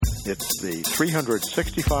It's the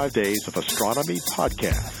 365 Days of Astronomy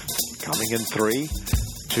podcast. Coming in 3,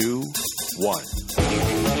 2, 1.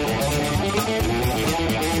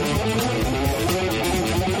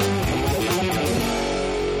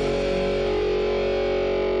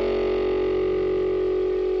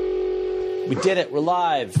 We did it. We're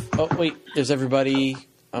live. Oh, wait. There's everybody.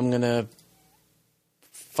 I'm going to...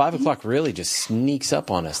 5 o'clock really just sneaks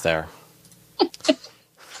up on us there.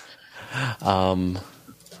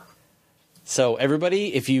 So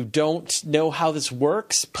everybody, if you don't know how this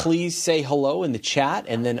works, please say hello in the chat,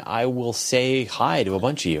 and then I will say hi to a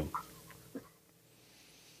bunch of you.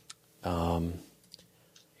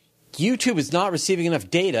 YouTube is not receiving enough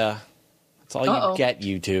data. That's all you get,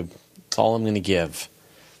 YouTube. That's all I'm going to give.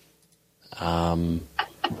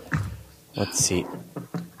 Let's see.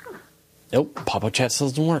 Nope, pop-up chat still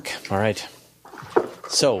doesn't work. All right.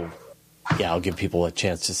 So, yeah, I'll give people a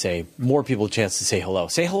chance to say, more people a chance to say hello.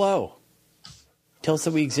 Say hello. Tell us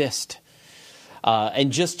that we exist.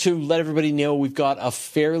 And just to let everybody know, we've got a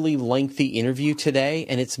fairly lengthy interview today,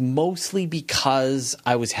 and it's mostly because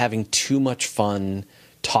I was having too much fun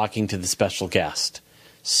talking to the special guest.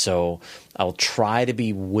 So I'll try to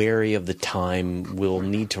be wary of the time. We'll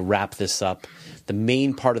need to wrap this up, the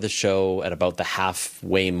main part of the show, at about the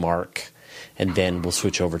halfway mark, and then we'll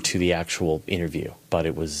switch over to the actual interview. But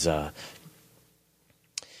it was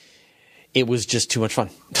just too much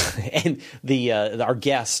fun. And our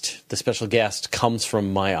guest, the special guest, comes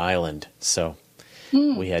from my island, so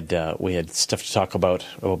we had stuff to talk about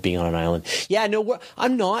being on an island. Yeah, no,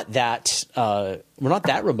 I'm not that. We're not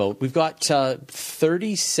that remote. We've got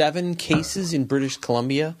 37 cases in British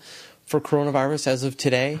Columbia for coronavirus as of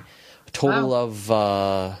today. A total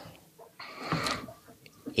of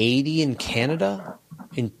 80 in Canada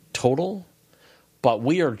in total. But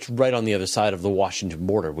we are right on the other side of the Washington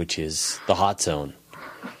border, which is the hot zone.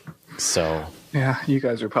 So yeah, you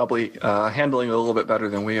guys are probably handling it a little bit better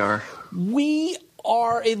than we are. We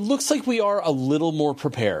are. It looks like we are a little more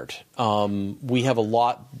prepared. We have a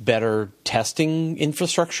lot better testing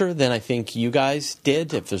infrastructure than I think you guys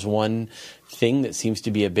did. If there's one thing that seems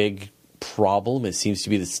to be a big problem, it seems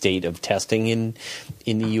to be the state of testing in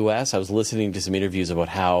the U.S. I was listening to some interviews about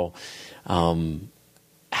how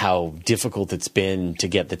difficult it's been to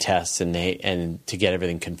get the tests and to get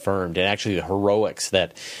everything confirmed, and actually the heroics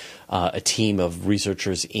that a team of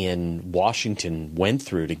researchers in Washington went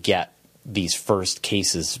through to get these first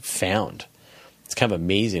cases found. It's kind of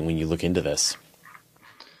amazing when you look into this.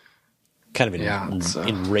 Kind of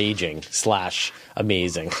enraging /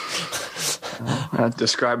 amazing. That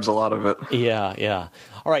describes a lot of it. Yeah.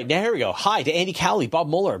 All right, now here we go. Hi to Andy Cowley, Bob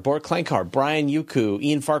Mueller, Bort Klankar, Brian Yuku,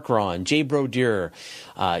 Ian Farquharan, Jay Brodeur,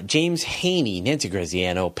 James Haney, Nancy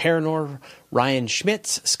Graziano, Paranor, Ryan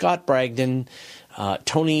Schmitz, Scott Bragdon,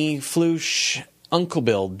 Tony Flush, Uncle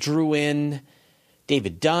Bill, Drew In,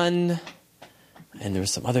 David Dunn, and there were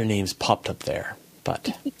some other names popped up there.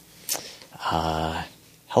 But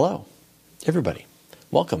hello, everybody.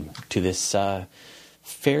 Welcome to this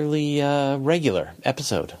fairly regular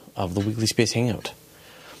episode of the Weekly Space Hangout.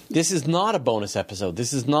 This is not a bonus episode.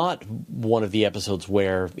 This is not one of the episodes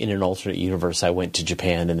where, in an alternate universe, I went to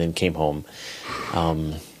Japan and then came home.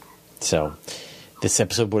 So this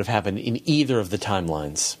episode would have happened in either of the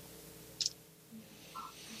timelines.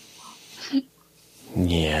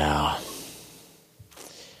 Yeah.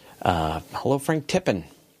 Hello, Frank Tippin.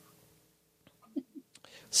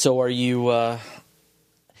 So are you...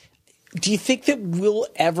 do you think that we'll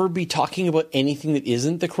ever be talking about anything that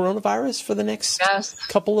isn't the coronavirus for the next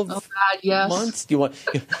couple of months? Do you want?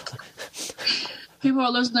 People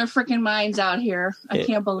are losing their freaking minds out here. I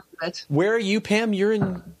can't believe it. Where are you, Pam? You're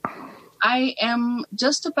in... I am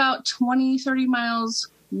just about 20, 30 miles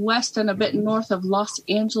west and a bit north of Los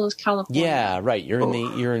Angeles, California. Yeah, right.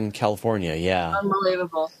 You're in California. Yeah.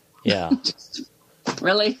 Unbelievable. Yeah.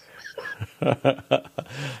 Really?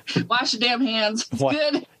 Wash your damn hands. It's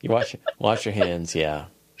good. You wash your hands. Yeah.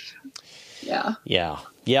 Yeah.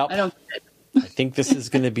 Yep. I don't get it. I think this is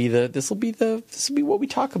going to be this will be what we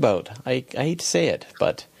talk about. I hate to say it,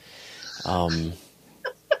 but I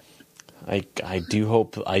do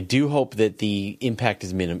hope that the impact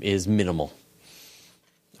is minimal.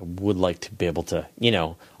 I would like to be able to,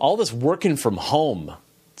 all this working from home.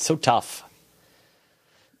 It's so tough.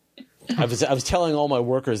 I was telling all my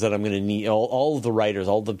workers that I'm going to need all of the writers,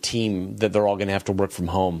 all the team, that they're all going to have to work from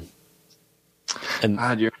home.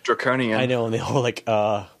 And you're draconian. I know, and they all were like,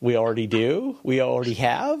 we already do? We already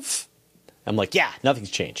have? I'm like, yeah, nothing's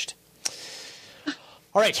changed.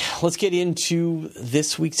 All right, let's get into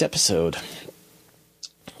this week's episode.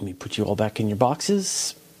 Let me put you all back in your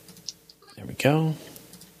boxes. There we go.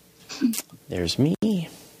 There's me.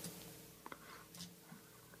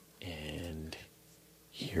 And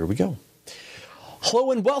here we go.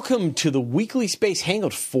 Hello and welcome to the Weekly Space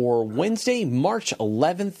Hangout for Wednesday, March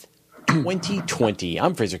 11th, 2020.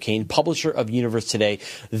 I'm Fraser Kane, publisher of Universe Today.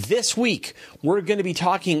 This week, we're going to be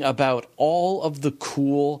talking about all of the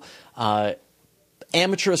cool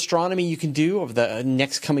amateur astronomy you can do over the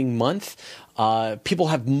next coming month. People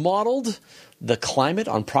have modeled the climate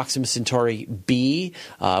on Proxima Centauri B.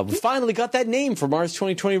 We finally got that name for Mars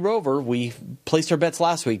 2020 rover. We placed our bets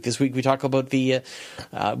last week. This week we talk about the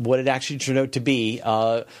what it actually turned out to be.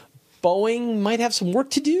 Boeing might have some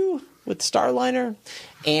work to do with Starliner.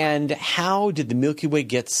 And how did the Milky Way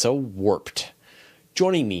get so warped?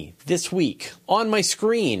 Joining me this week on my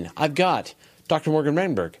screen, I've got Dr. Morgan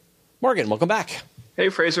Renberg. Morgan, welcome back. Hey,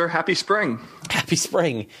 Fraser. Happy spring. Happy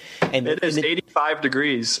spring. And it is 85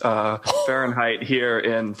 degrees Fahrenheit here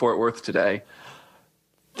in Fort Worth today.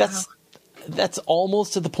 That's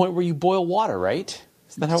almost to the point where you boil water, right?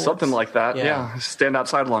 Isn't that how it Something works? like that, yeah. Stand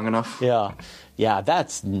outside long enough. Yeah,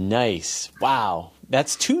 that's nice. Wow.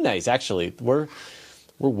 That's too nice, actually. We're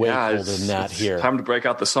way colder than that here. Time to break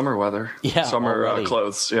out the summer weather. Yeah, summer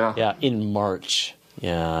clothes, yeah. Yeah, in March.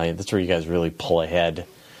 Yeah, that's where you guys really pull ahead.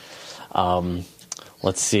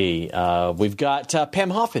 Let's see. We've got Pam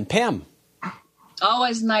Hoffman. Pam.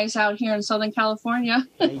 Always nice out here in Southern California.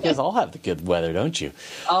 Yeah, you guys all have the good weather, don't you?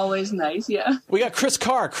 Always nice, yeah. We got Chris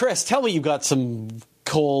Carr. Chris, tell me you got some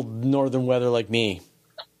cold northern weather like me.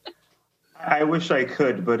 I wish I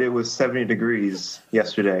could, but it was 70 degrees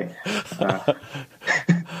yesterday.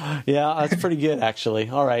 Yeah, that's pretty good, actually.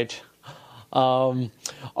 All right. All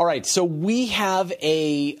right, so we have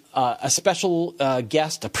a special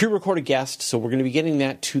guest, a pre-recorded guest, so we're going to be getting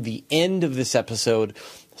that to the end of this episode.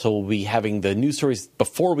 So we'll be having the news stories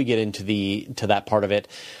before we get into that part of it.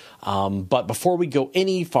 But before we go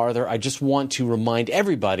any farther, I just want to remind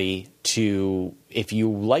everybody to, if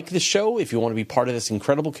you like the show, if you want to be part of this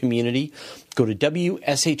incredible community, go to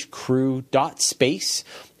wshcrew.space.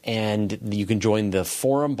 And you can join the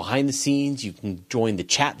forum behind the scenes. You can join the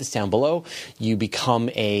chat that's down below. You become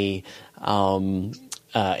an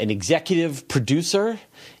executive producer,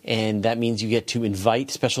 and that means you get to invite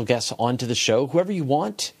special guests onto the show, whoever you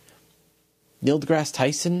want. Neil deGrasse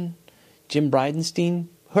Tyson, Jim Bridenstine,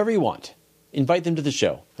 whoever you want. Invite them to the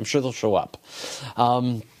show. I'm sure they'll show up.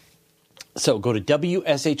 So go to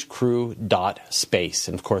wshcrew.space.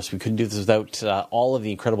 And, of course, we couldn't do this without all of the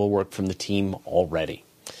incredible work from the team already.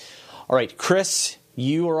 All right, Chris,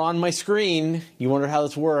 you are on my screen. You wonder how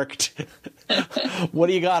this worked. What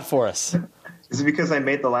do you got for us? Is it because I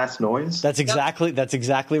made the last noise? That's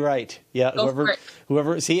exactly right. Yeah,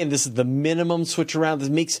 whoever. See, and this is the minimum switch around.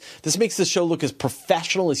 This makes the show look as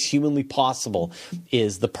professional as humanly possible.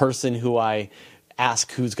 Is the person who I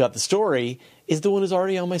ask who's got the story is the one who's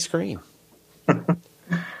already on my screen.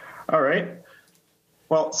 All right.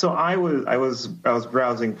 Well, so I was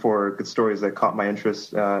browsing for good stories that caught my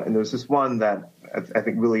interest, and there's this one that I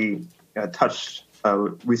think really touched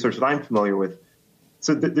research that I'm familiar with.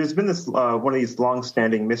 So there's been this one of these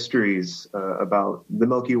long-standing mysteries about the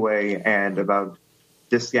Milky Way and about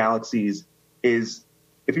disk galaxies. Is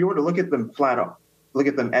if you were to look at them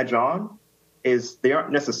edge on, is they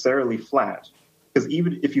aren't necessarily flat, because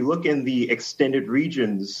even if you look in the extended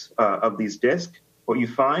regions of these disks, what you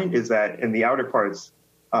find is that in the outer parts.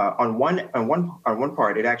 On one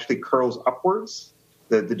part, it actually curls upwards,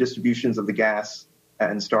 the distributions of the gas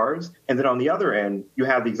and stars, and then on the other end, you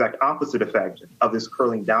have the exact opposite effect of this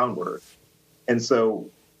curling downward. And so,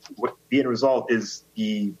 what the end result is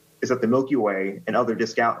that the Milky Way and other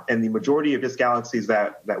and the majority of disk galaxies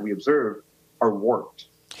that we observe are warped.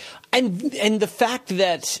 And the fact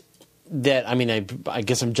that I mean, I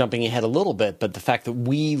guess I'm jumping ahead a little bit, but the fact that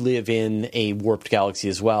we live in a warped galaxy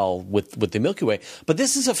as well with the Milky Way. But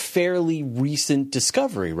this is a fairly recent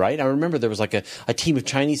discovery, right? I remember there was like a team of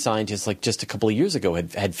Chinese scientists like just a couple of years ago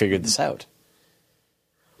had figured this out.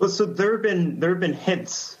 Well, so there have been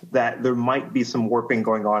hints that there might be some warping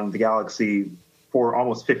going on in the galaxy for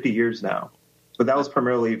almost 50 years now. But that was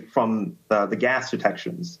primarily from the gas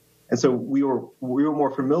detections. And so we were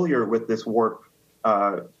more familiar with this warp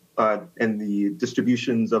and the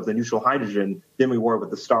distributions of the neutral hydrogen than we were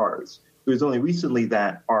with the stars. It was only recently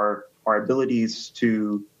that our abilities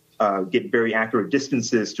to get very accurate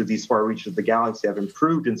distances to these far reaches of the galaxy have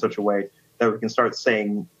improved in such a way that we can start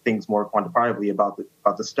saying things more quantifiably about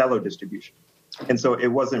the stellar distribution. And so it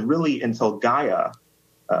wasn't really until Gaia,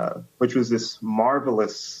 which was this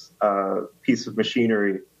marvelous piece of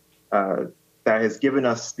machinery that has given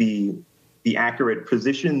us the accurate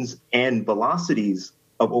positions and velocities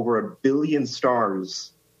of over 1 billion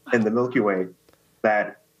stars in the Milky Way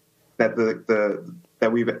that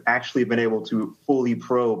we've actually been able to fully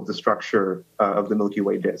probe the structure of the Milky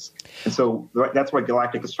Way disk. And so that's why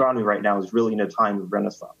galactic astronomy right now is really in a time of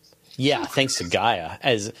renaissance. Yeah, thanks to Gaia,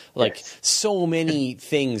 as so many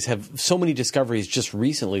things so many discoveries just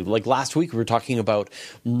recently. Like last week, we were talking about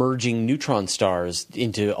merging neutron stars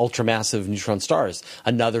into ultramassive neutron stars.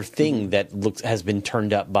 Another thing that has been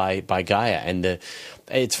turned up by Gaia. And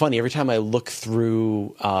it's funny, every time I look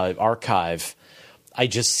through archive, I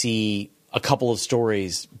just see a couple of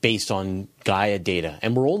stories based on Gaia data,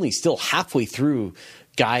 and we're only still halfway through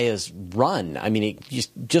Gaia's run. I mean,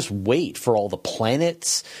 just wait for all the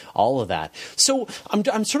planets, all of that. So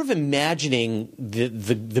I'm sort of imagining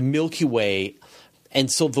the Milky Way, and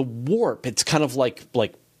so the warp. It's kind of like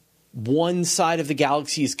one side of the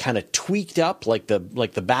galaxy is kind of tweaked up, like the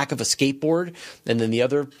back of a skateboard, and then the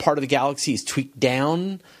other part of the galaxy is tweaked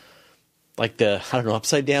down, like the, I don't know,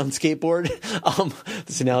 upside down skateboard.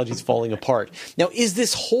 This analogy is falling apart. Now, is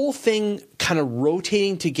this whole thing kind of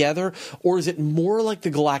rotating together, or is it more like the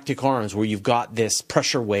galactic arms where you've got this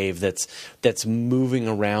pressure wave that's moving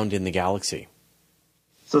around in the galaxy?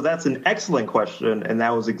 So that's an excellent question, and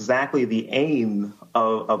that was exactly the aim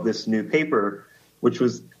of this new paper, which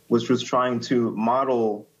was trying to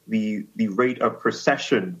model the rate of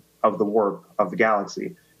precession of the warp of the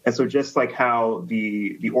galaxy. And so just like how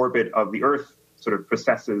the orbit of the Earth sort of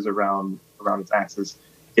precesses around its axis,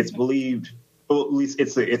 it's believed, well, at least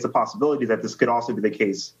it's a possibility that this could also be the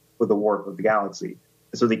case with the warp of the galaxy.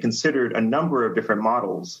 And so they considered a number of different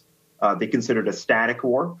models. They considered a static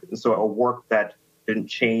warp, and so a warp that didn't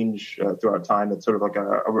change throughout time. It's sort of like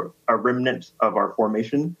a remnant of our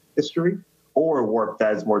formation history, or a warp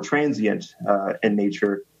that is more transient in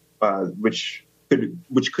nature, which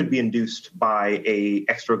could be induced by a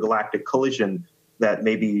extragalactic collision that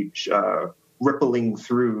may be rippling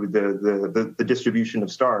through the distribution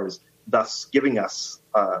of stars, thus giving us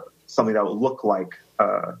something that would look like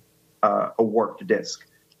a warped disk.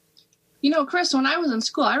 You know, Chris, when I was in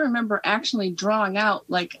school, I remember actually drawing out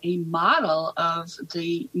like a model of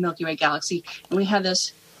the Milky Way galaxy, and we had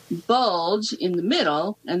this bulge in the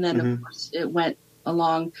middle, and then of course it went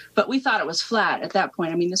along, but we thought it was flat at that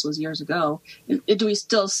point. I mean, this was years ago. Do we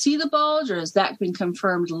still see the bulge, or has that been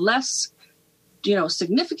confirmed less,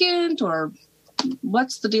 significant, or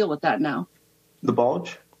what's the deal with that now? The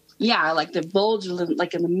bulge? Yeah, like the bulge,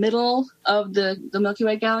 like in the middle of the Milky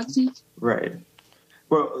Way galaxy. Right.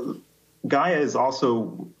 Well, Gaia has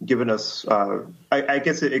also given us, I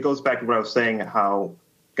guess it goes back to what I was saying, how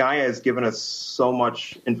Gaia has given us so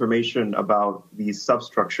much information about the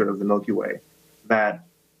substructure of the Milky Way that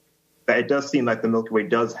it does seem like the Milky Way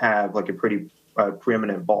does have like a pretty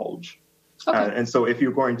preeminent bulge. Okay. And so if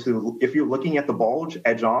you're looking at the bulge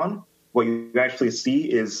edge on, what you actually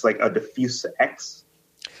see is like a diffuse X.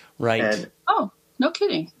 Right. And, oh, no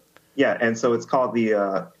kidding. Yeah, and so it's called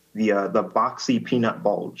the boxy peanut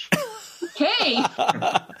bulge. Okay.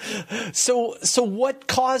 So what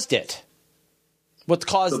caused it? What's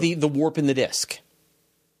caused the warp in the disk?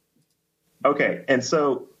 Okay, and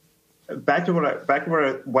so back to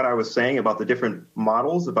what I was saying about the different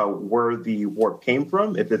models about where the warp came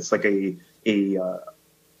from. If it's like a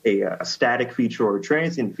static feature or a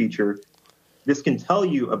transient feature, this can tell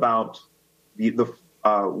you about the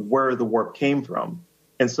where the warp came from.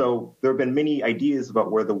 And so there have been many ideas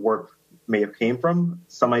about where the warp may have came from.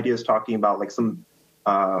 Some ideas talking about like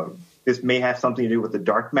this may have something to do with the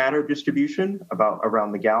dark matter distribution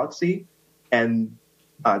around the galaxy, and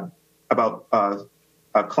about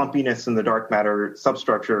a clumpiness in the dark matter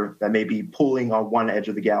substructure that may be pulling on one edge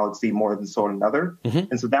of the galaxy more than so on another.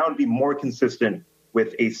 Mm-hmm. And so that would be more consistent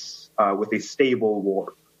with a stable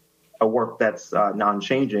warp, a warp that's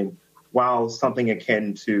non-changing, while something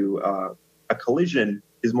akin to a collision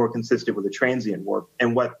is more consistent with a transient warp.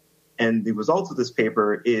 And the results of this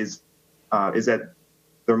paper is that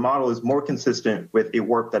their model is more consistent with a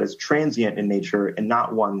warp that is transient in nature and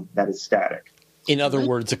not one that is static. In other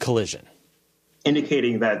words, a collision.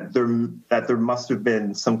 Indicating that there must have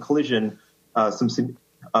been some collision,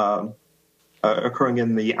 occurring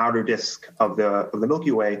in the outer disk of the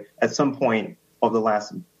Milky Way at some point over the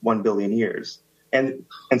last 1 billion years. And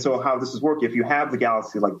so how this is working, if you have the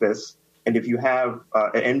galaxy like this, and if you have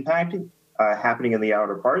an impact happening in the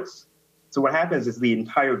outer parts, so what happens is the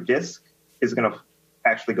entire disk is going to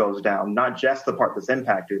actually goes down, not just the part that's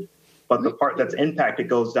impacted, but the part that's impacted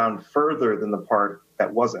goes down further than the part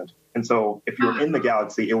that wasn't. And so if you're in the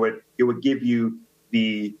galaxy, it would give you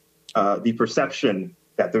the perception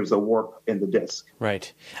that there's a warp in the disk.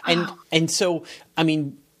 Right. And so, I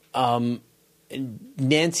mean,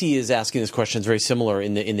 Nancy is asking this question. It's very similar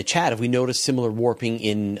in the chat. Have we noticed similar warping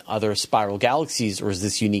in other spiral galaxies, or is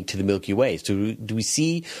this unique to the Milky Way? So do we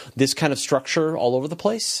see this kind of structure all over the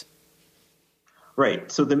place?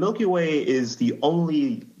 Right. So the Milky Way is the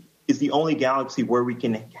only galaxy where we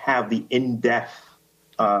can have the in-depth,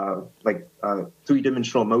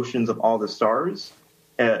 three-dimensional motions of all the stars.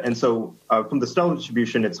 And so from the stellar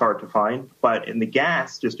distribution, it's hard to find. But in the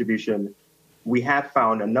gas distribution, we have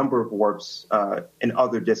found a number of warps in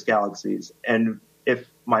other disk galaxies. And if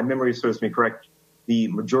my memory serves me correct, the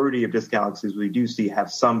majority of disk galaxies we do see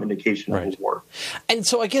have some indication of a warp. And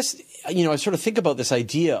so I guess, I sort of think about this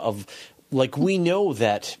idea of, like, we know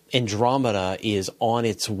that Andromeda is on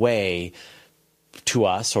its way to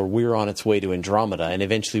us, or we're on its way to Andromeda, and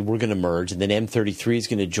eventually we're going to merge, and then M33 is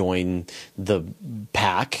going to join the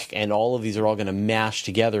pack, and all of these are all going to mash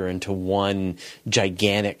together into one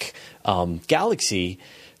gigantic galaxy,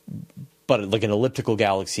 but like an elliptical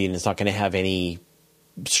galaxy, and it's not going to have any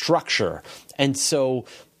structure. And so,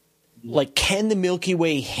 like, can the Milky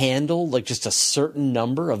Way handle, like, just a certain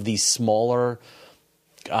number of these smaller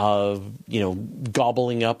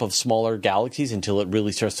gobbling up of smaller galaxies until it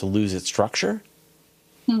really starts to lose its structure?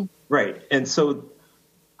 Right. And so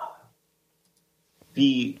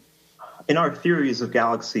in our theories of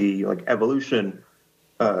galaxy, like evolution,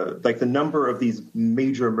 like the number of these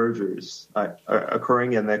major mergers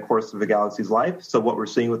occurring in the course of the galaxy's life. So what we're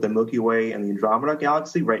seeing with the Milky Way and the Andromeda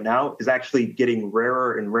galaxy right now is actually getting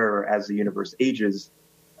rarer and rarer as the universe ages.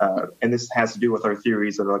 And this has to do with our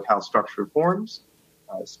theories of like how structure forms.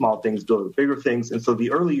 Small things build with bigger things. And so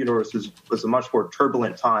the early universe was a much more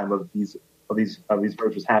turbulent time of these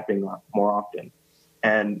mergers happening more often.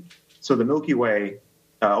 And so the Milky Way,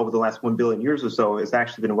 over the last 1 billion years or so, has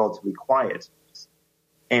actually been relatively quiet.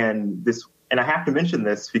 And I have to mention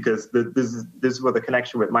this because this is where the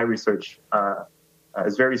connection with my research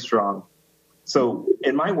is very strong. So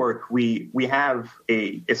in my work, we have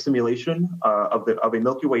a simulation of a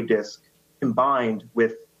Milky Way disk combined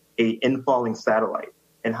with a infalling satellite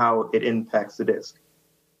and how it impacts the disk.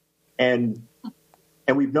 And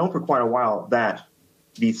we've known for quite a while that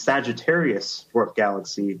the Sagittarius dwarf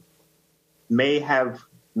galaxy may have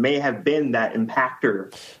been that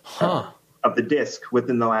impactor of the disk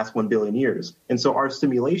within the last 1 billion years. And so our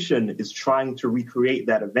simulation is trying to recreate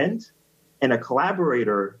that event. And a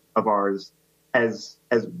collaborator of ours has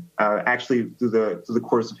actually, through the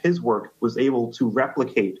course of his work, was able to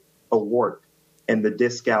replicate a warp in the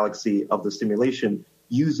disk galaxy of the simulation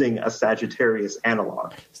using a Sagittarius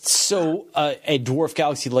analog. So a dwarf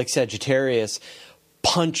galaxy like Sagittarius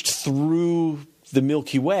punched through the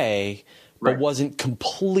Milky Way, but wasn't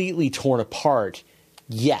completely torn apart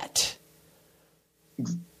yet.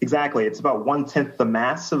 Exactly. It's about 1/10 the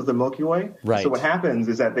mass of the Milky Way. Right. So what happens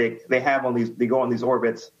is that they go on these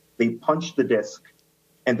orbits, they punch the disk,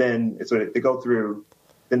 and then they go through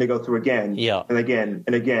again, and again,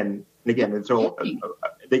 and again, and again. And so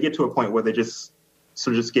they get to a point where they just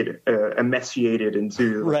get emaciated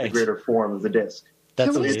into the greater form of the disk.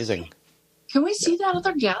 That's amazing. Can we see that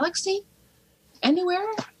other galaxy anywhere?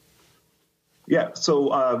 Yeah,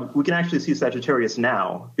 so we can actually see Sagittarius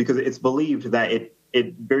now because it's believed that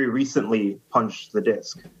it very recently punched the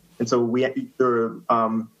disk. And so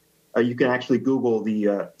you can actually Google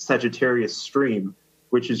the Sagittarius stream,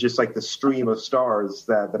 which is just like the stream of stars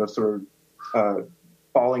that are sort of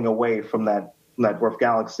falling away from that dwarf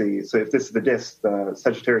galaxy. So if this is the disk, the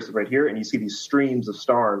Sagittarius is right here, and you see these streams of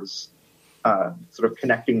stars sort of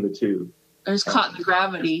connecting the two. It was caught in the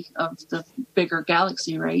gravity of the bigger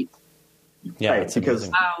galaxy, right? Yeah,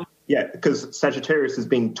 right, because Sagittarius is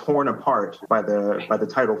being torn apart by the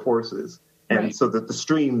tidal forces, and so that the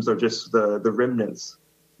streams are just the remnants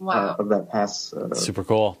of that past super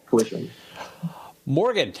cool collision.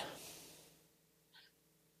 Morgan,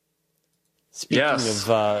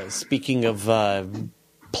 speaking of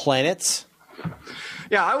planets.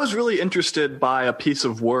 Yeah, I was really interested by a piece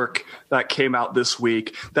of work that came out this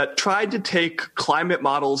week that tried to take climate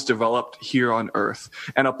models developed here on Earth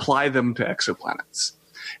and apply them to exoplanets.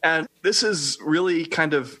 And this is really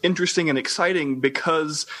kind of interesting and exciting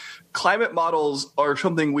because climate models are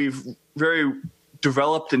something we've very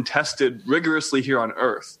developed and tested rigorously here on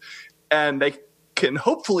Earth. And they can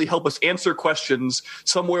hopefully help us answer questions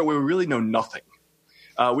somewhere where we really know nothing.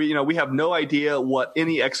 We have no idea what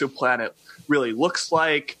any exoplanet really looks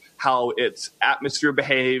like, how its atmosphere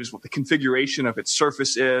behaves, what the configuration of its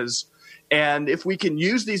surface is. And if we can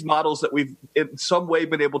use these models that we've in some way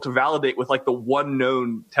been able to validate with like the one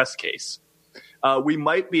known test case, we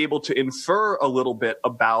might be able to infer a little bit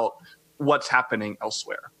about what's happening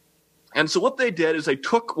elsewhere. And so what they did is they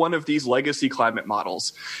took one of these legacy climate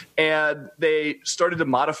models and they started to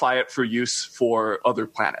modify it for use for other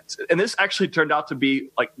planets. And this actually turned out to be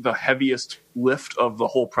like the heaviest lift of the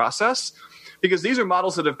whole process, because these are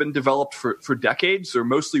models that have been developed for decades. They're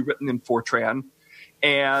mostly written in Fortran.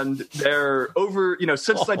 And they're over,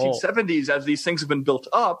 since the 1970s, as these things have been built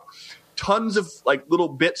up, tons of like little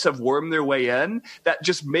bits have wormed their way in that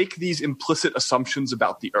just make these implicit assumptions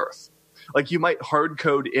about the Earth. Like you might hard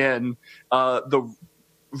code in the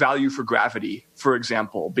value for gravity, for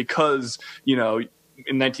example, because, in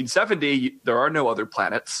 1970, there are no other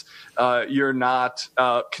planets. You're not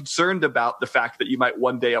concerned about the fact that you might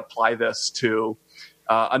one day apply this to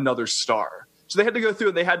another star. So they had to go through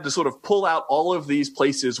and they had to sort of pull out all of these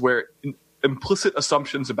places where implicit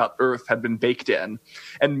assumptions about Earth had been baked in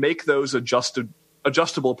and make those adjustable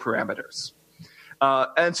parameters.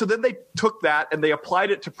 And so then they took that and they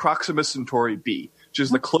applied it to Proxima Centauri b, which is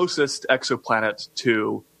the closest exoplanet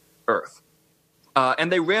to Earth. And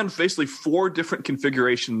they ran basically 4 different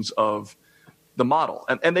configurations of the model.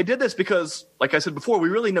 And they did this because, like I said before, we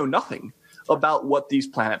really know nothing about what these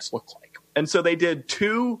planets look like. And so they did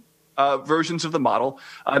 2 versions of the model.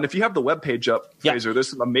 And if you have the webpage up, Fraser, there's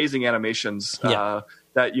some amazing animations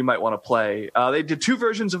that you might want to play. They did 2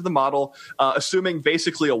 versions of the model, assuming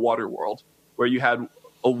basically a water world, where you had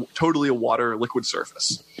totally a water liquid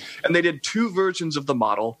surface. And they did 2 versions of the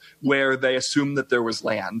model where they assumed that there was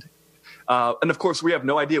land. And of course, we have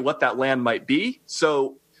no idea what that land might be.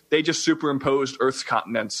 So they just superimposed Earth's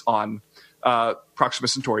continents on Proxima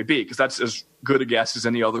Centauri b, because that's as good a guess as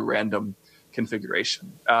any other random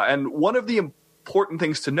configuration. And one of the important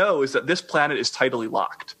things to know is that this planet is tidally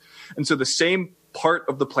locked. And so the same part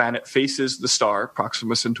of the planet faces the star,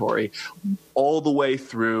 Proxima Centauri, all the way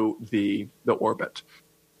through the orbit.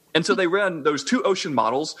 And so they ran those 2 ocean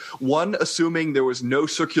models, one assuming there was no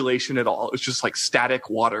circulation at all. It was just like static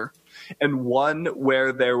water, and one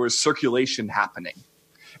where there was circulation happening.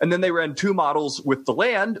 And then they ran 2 models with the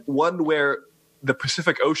land, one where the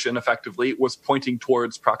Pacific Ocean effectively was pointing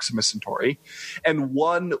towards Proxima Centauri, and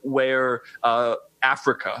one where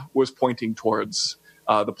Africa was pointing towards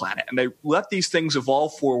the planet. And they let these things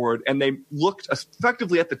evolve forward, and they looked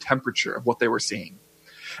effectively at the temperature of what they were seeing.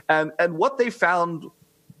 And what they found,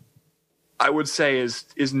 I would say,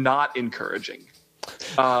 is not encouraging,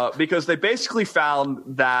 because they basically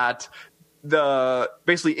found that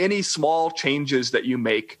basically any small changes that you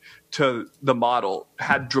make to the model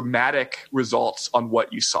had dramatic results on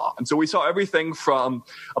what you saw. And so we saw everything from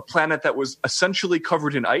a planet that was essentially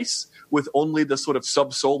covered in ice with only the sort of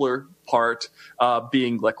subsolar part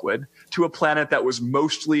being liquid, to a planet that was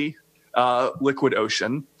mostly liquid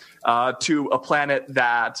ocean, to a planet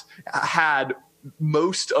that had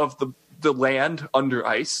most of the land under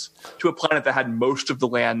ice, to a planet that had most of the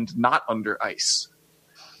land not under ice.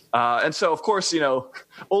 And so, of course,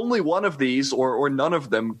 only one of these or none of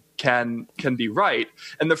them can be right.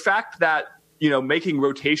 And the fact that, making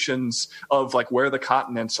rotations of like where the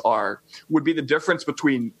continents are would be the difference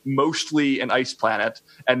between mostly an ice planet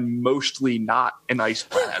and mostly not an ice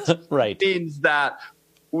planet. Right. Means that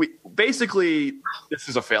this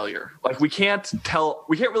is a failure. Like we can't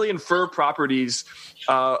really infer properties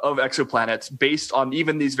of exoplanets based on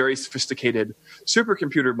even these very sophisticated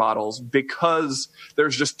supercomputer models, because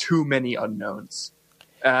there's just too many unknowns.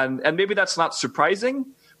 And maybe that's not surprising,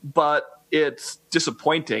 but it's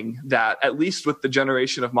disappointing that at least with the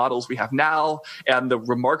generation of models we have now and the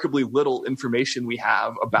remarkably little information we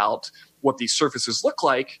have about what these surfaces look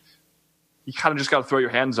like, you kind of just got to throw your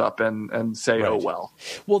hands up and say, right. Oh, well.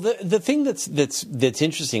 Well, the thing that's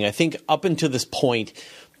interesting, I think up until this point,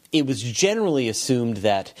 it was generally assumed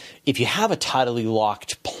that if you have a tidally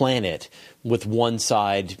locked planet with one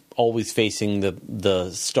side always facing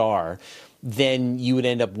the star, then you would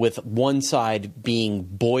end up with one side being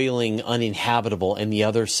boiling, uninhabitable, and the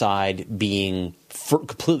other side being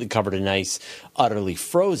completely covered in ice, utterly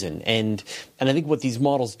frozen. And I think what these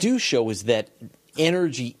models do show is that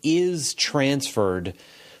energy is transferred,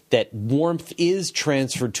 that warmth is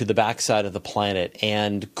transferred to the backside of the planet,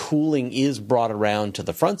 and cooling is brought around to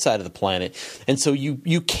the front side of the planet. And so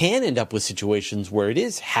you can end up with situations where it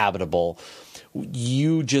is habitable.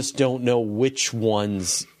 You just don't know which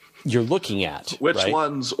ones you're looking at. Which right?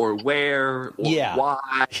 ones or where or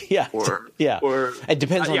why. Yeah. Or, it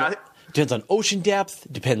depends on ocean depth,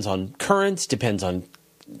 depends on currents, depends on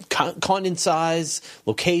continent size,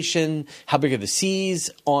 location, how big are the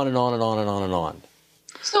seas, on and on and on and on and on.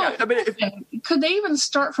 So, could they even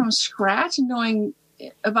start from scratch knowing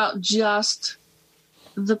about just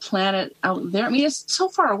the planet out there? I mean, it's so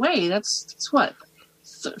far away. That's what,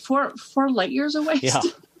 4 light years away? Yeah.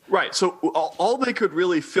 Right. So all they could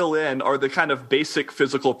really fill in are the kind of basic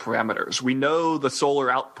physical parameters. We know the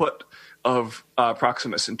solar output of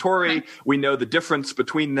Proxima Centauri. We know the difference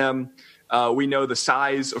between them. We know the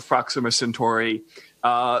size of Proxima Centauri.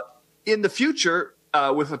 In the future,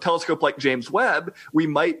 with a telescope like James Webb, we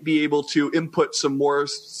might be able to input some more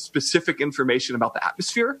specific information about the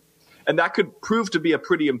atmosphere. And that could prove to be a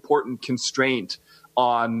pretty important constraint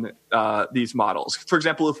on these models. For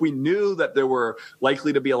example, if we knew that there were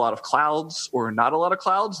likely to be a lot of clouds or not a lot of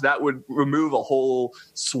clouds, that would remove a whole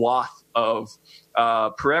swath of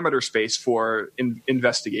parameter space for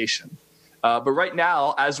investigation. But right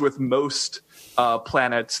now, as with most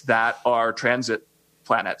planets that are transit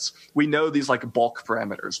planets, we know these like bulk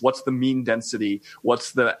parameters. What's the mean density?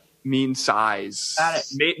 What's the mean size?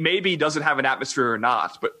 Maybe doesn't have an atmosphere or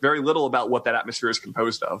not, but very little about what that atmosphere is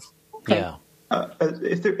composed of. Okay. Yeah.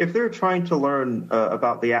 If they're trying to learn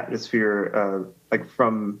about the atmosphere,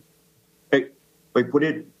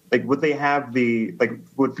 would they have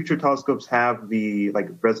would future telescopes have the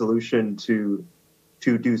resolution to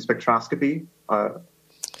do spectroscopy?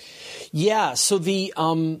 Yeah. So the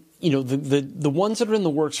ones that are in the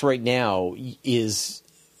works right now is.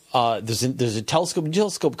 There's a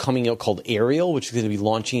telescope coming out called Ariel, which is going to be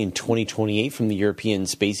launching in 2028 from the European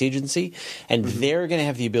Space Agency, and they're going to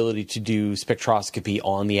have the ability to do spectroscopy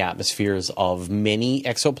on the atmospheres of many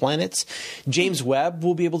exoplanets. James Webb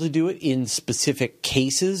will be able to do it in specific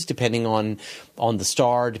cases, depending on the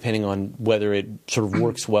star, depending on whether it sort of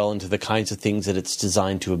works well into the kinds of things that it's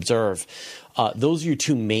designed to observe. Those are your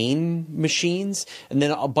two main machines. And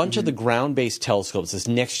then a bunch of the ground-based telescopes, this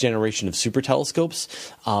next generation of super telescopes,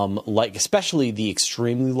 like especially the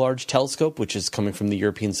extremely large telescope, which is coming from the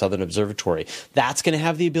European Southern Observatory. That's going to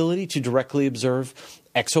have the ability to directly observe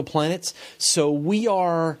exoplanets. So we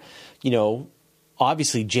are,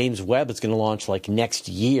 obviously James Webb is going to launch like next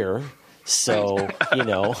year. So,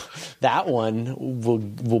 that one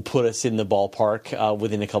will put us in the ballpark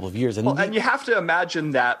within a couple of years. And you have to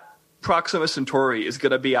imagine that Proxima Centauri is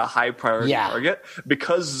going to be a high priority target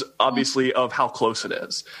because obviously of how close it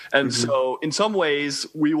is. And so in some ways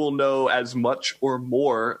we will know as much or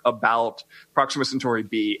more about Proxima Centauri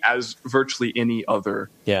b as virtually any other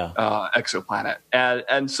exoplanet.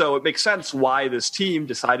 And so it makes sense why this team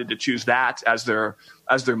decided to choose that as their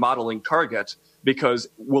modeling target, because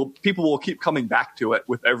people will keep coming back to it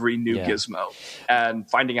with every new gizmo and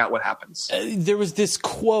finding out what happens. There was this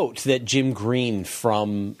quote that Jim Green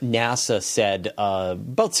from NASA said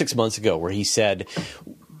about 6 months ago where he said,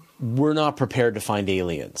 "We're not prepared to find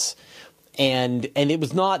aliens." And it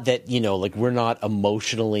was not that, we're not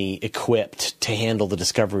emotionally equipped to handle the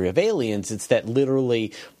discovery of aliens. It's that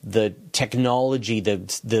literally the technology,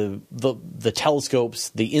 the telescopes,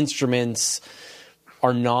 the instruments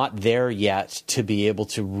are not there yet to be able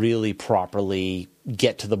to really properly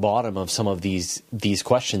get to the bottom of some of these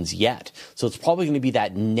questions yet. So it's probably going to be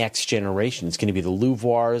that next generation. It's going to be the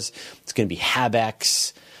LUVOIRs, it's going to be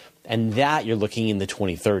HABEX, and that you're looking in the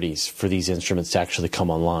 2030s for these instruments to actually come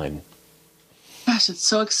online. Gosh, it's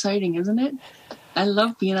so exciting, isn't it? I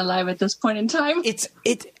love being alive at this point in time.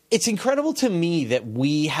 It's incredible to me that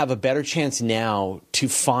we have a better chance now to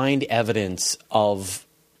find evidence of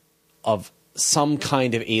some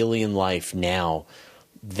kind of alien life now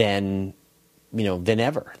than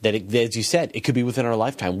ever. That as you said, it could be within our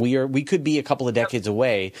lifetime. We could be a couple of decades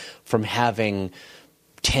away from having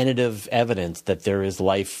tentative evidence that there is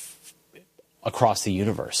life across the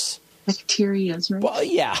universe. Bacterias, right? Well,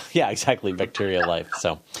 yeah, exactly. Bacteria life.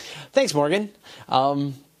 So, thanks, Morgan.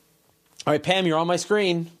 All right, Pam, you're on my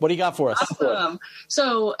screen. What do you got for us? Awesome.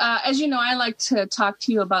 So, as you know, I like to talk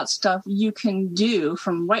to you about stuff you can do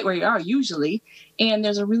from right where you are usually. And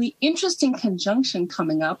there's a really interesting conjunction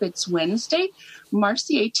coming up. It's Wednesday, March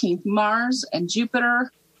the 18th. Mars and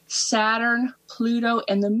Jupiter, Saturn, Pluto,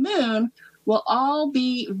 and the Moon will all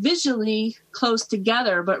be visually close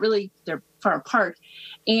together, but really they're far apart.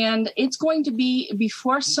 And it's going to be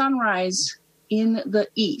before sunrise in the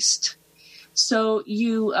east. So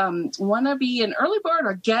you want to be an early bird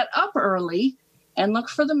or get up early and look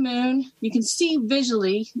for the moon. You can see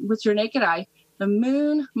visually with your naked eye the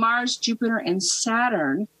moon, Mars, Jupiter, and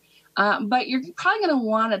Saturn. But you're probably going to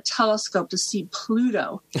want a telescope to see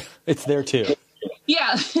Pluto. It's there too.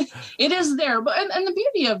 Yeah, it is there. But and the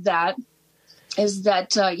beauty of that is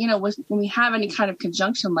that, when we have any kind of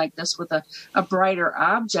conjunction like this with a brighter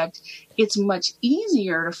object, it's much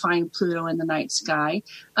easier to find Pluto in the night sky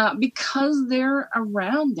because they're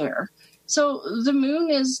around there. So the moon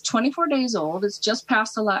is 24 days old. It's just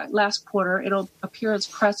past the last quarter. It'll appear as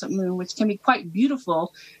crescent moon, which can be quite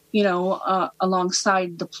beautiful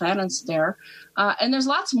alongside the planets there. And there's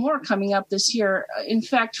lots more coming up this year. In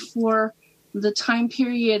fact, for the time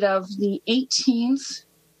period of the 18th,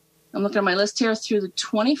 I'm looking at my list here, through the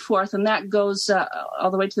 24th, and that goes all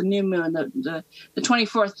the way to the new moon. The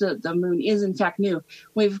 24th, the moon is in fact new.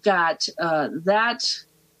 We've got that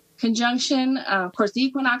conjunction. Of course, the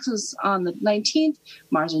equinox is on the 19th.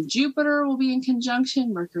 Mars and Jupiter will be in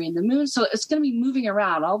conjunction, Mercury and the moon. So it's going to be moving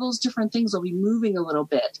around. All those different things will be moving a little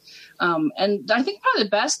bit. And I think probably the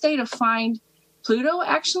best day to find Pluto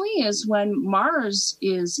actually is when Mars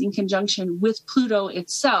is in conjunction with Pluto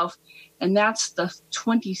itself, and that's the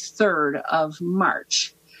 23rd of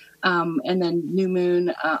March. And then new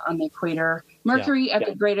moon on the equator. Mercury at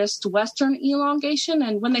the greatest western elongation.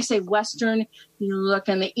 And when they say western, you look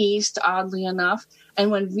in the east, oddly enough.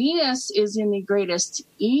 And when Venus is in the greatest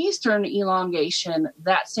eastern elongation,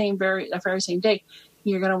 that very same day,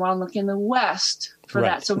 you're going to want to look in the west for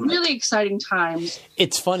that. So really exciting times.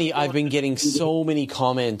 It's funny. I've been getting so many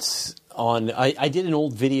comments on, I did an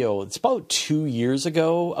old video, it's about 2 years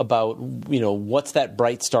ago, about, what's that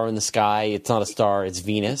bright star in the sky? It's not a star, it's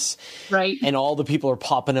Venus. Right. And all the people are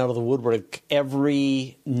popping out of the woodwork.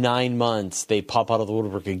 Every 9 months, they pop out of the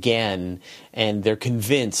woodwork again, and they're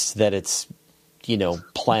convinced that it's,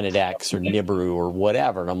 Planet X or Nibiru or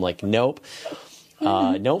whatever. And I'm like, nope.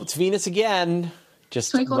 Nope, it's Venus again.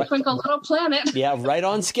 Just twinkle, twinkle, little planet. Yeah, right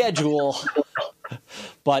on schedule.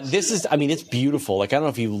 But this is, it's beautiful. Like, I don't know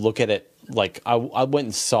if you look at it, like, I went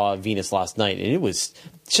and saw Venus last night, and it's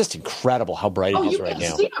just incredible how bright it is right now. You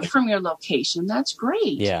can see it from your location. That's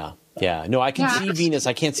great. Yeah. No, I can see Venus.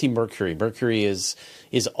 I can't see Mercury. Mercury is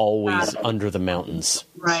always under the mountains.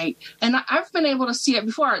 Right. And I've been able to see it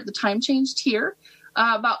before. The time changed here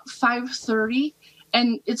about 5:30,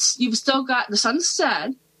 and you've still got the sun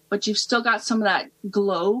set, but you've still got some of that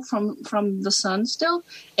glow from the sun still,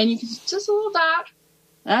 and you can just a little dot.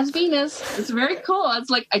 That's Venus. It's very cool.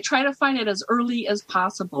 It's like I try to find it as early as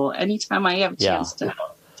possible anytime I have a chance to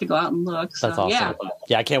go out and look. So, that's awesome.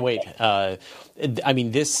 Yeah, I can't wait. The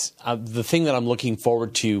thing that I'm looking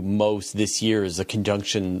forward to most this year is the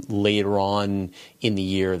conjunction later on in the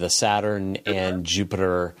year. The Saturn and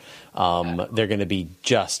Jupiter, they're going to be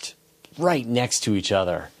just right next to each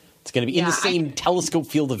other. It's going to be in the same telescope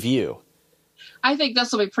field of view. I think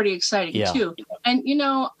this will be pretty exciting, too. And,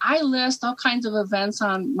 I list all kinds of events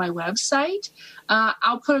on my website.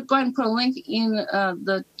 I'll go ahead and put a link in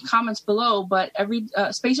the comments below, but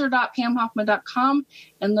spacer.pamhoffman.com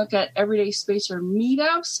and look at Everyday Spacer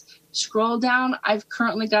meetups. Scroll down. I've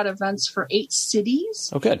currently got events for 8 cities.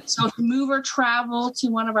 Oh, good. So if you move or travel to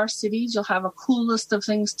one of our cities, you'll have a cool list of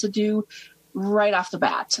things to do right off the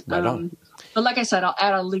bat. Right on. But like I said, I'll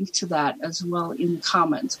add a link to that as well in the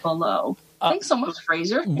comments below. Thanks so much,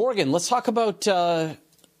 Fraser. Morgan, let's talk about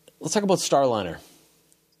Starliner.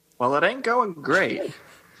 Well, it ain't going great.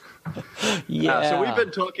 So we've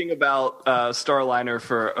been talking about Starliner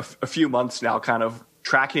for a few months now, kind of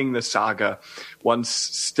tracking the saga one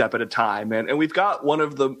step at a time. And we've got one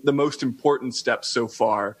of the most important steps so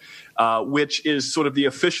far, which is sort of the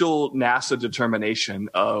official NASA determination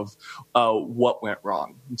of what went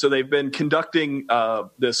wrong. And so they've been conducting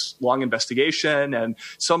this long investigation, and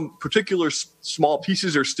some particular small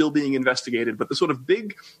pieces are still being investigated. But the sort of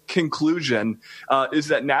big conclusion is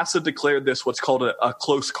that NASA declared this what's called a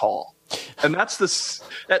close call. And that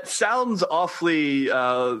sounds awfully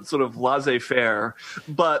sort of laissez-faire,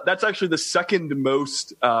 but that's actually the second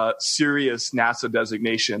most serious NASA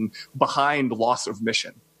designation behind loss of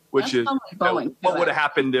mission, which is what would have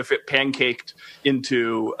happened if it pancaked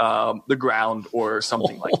into the ground or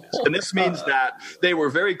something like this. And this means that they were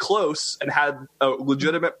very close and had a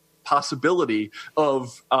legitimate possibility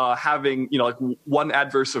of having, like one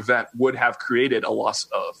adverse event would have created a loss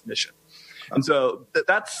of mission. And so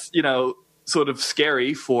that's, sort of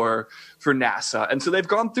scary for NASA. And so they've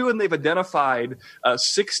gone through and they've identified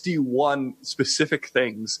 61 specific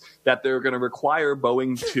things that they're going to require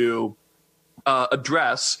Boeing to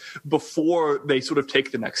address before they sort of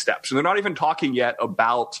take the next steps. And they're not even talking yet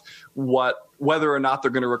about whether or not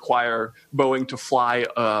they're going to require Boeing to fly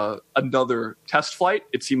another test flight.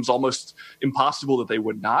 It seems almost impossible that they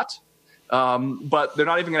would not. But they're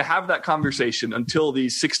not even going to have that conversation until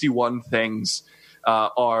these 61 things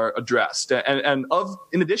are addressed. And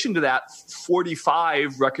in addition to that,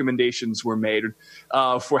 45 recommendations were made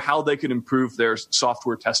for how they could improve their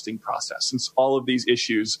software testing process, since all of these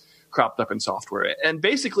issues cropped up in software. And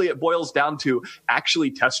basically, it boils down to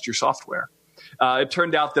actually test your software. It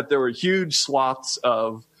turned out that there were huge swaths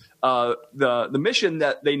of the mission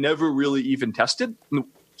that they never really even tested.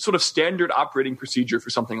 sort of standard operating procedure for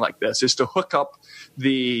something like this is to hook up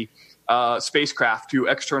the spacecraft to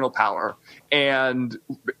external power and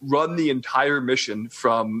run the entire mission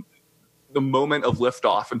from the moment of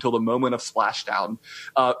liftoff until the moment of splashdown,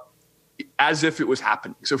 as if it was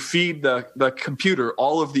happening. So feed the computer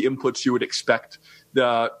all of the inputs you would expect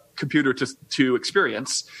the computer to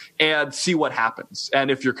experience and see what happens.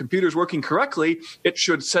 And if your computer's working correctly, it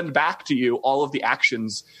should send back to you all of the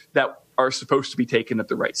actions that are supposed to be taken at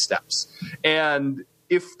the right steps. And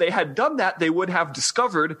if they had done that, they would have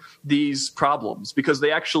discovered these problems, because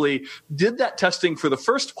they actually did that testing for the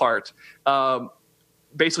first part,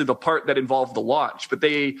 basically the part that involved the launch, but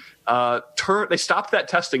they stopped that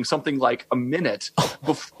testing something like a minute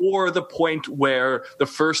before the point where the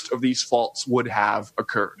first of these faults would have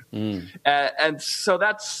occurred. And so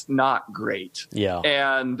that's not great. Yeah.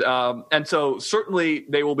 And so certainly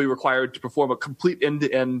they will be required to perform a complete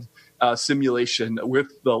end-to-end simulation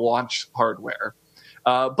with the launch hardware.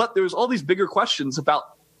 But there's all these bigger questions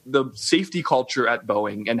about the safety culture at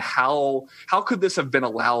Boeing and how could this have been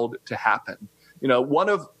allowed to happen? You know, one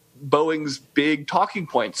of Boeing's big talking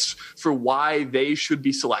points for why they should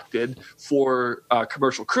be selected for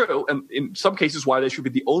commercial crew, and in some cases why they should be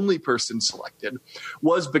the only person selected,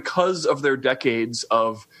 was because of their decades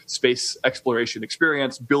of space exploration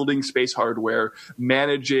experience, building space hardware,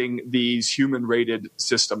 managing these human-rated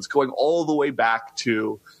systems, going all the way back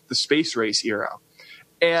to the space race era.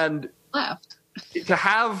 And to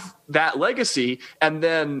have that legacy and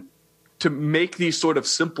then to make these sort of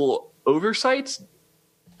simple oversights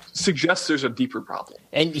suggests there's a deeper problem.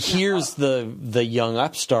 And here's the young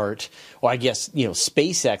upstart, or I guess,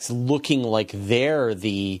 SpaceX looking like they're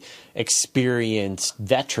the experienced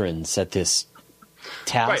veterans at this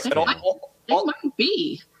task. Right. It might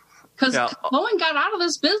be. Because Boeing got out of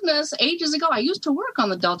this business ages ago. I used to work on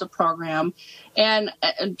the Delta program, and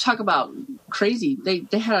talk about crazy. They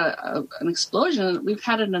had an explosion. We've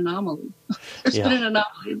had an anomaly. There's been an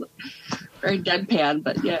anomaly. Very deadpan,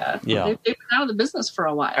 but they've been out of the business for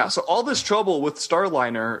a while. Yeah, so all this trouble with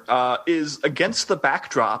Starliner is against the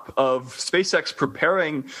backdrop of SpaceX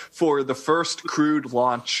preparing for the first crewed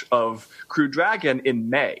launch of Crew Dragon in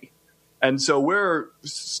May. And so we're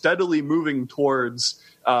steadily moving towards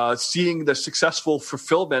seeing the successful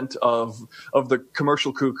fulfillment of the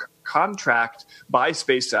commercial crew contract by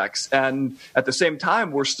SpaceX. And at the same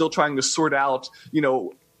time, we're still trying to sort out,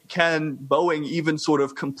 can Boeing even sort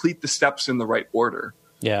of complete the steps in the right order?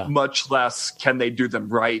 Yeah. Much less can they do them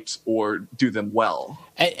right or do them well.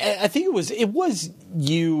 I think it was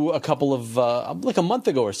you a couple of like a month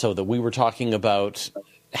ago or so that we were talking about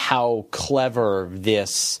how clever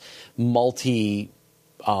this multi-company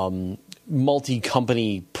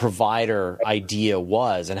provider idea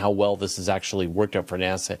was, and how well this has actually worked out for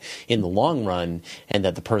NASA in the long run, and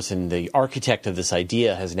that the architect of this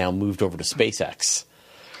idea has now moved over to SpaceX.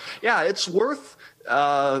 Yeah, it's worth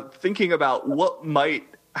thinking about what might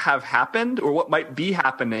have happened or what might be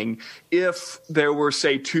happening if there were,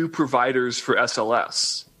 say, two providers for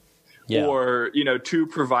SLS. Yeah. Or, two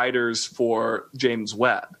providers for James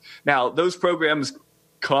Webb. Now, those programs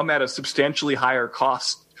come at a substantially higher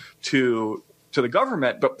cost to the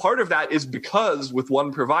government, but part of that is because with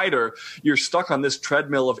one provider, you're stuck on this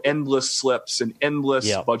treadmill of endless slips and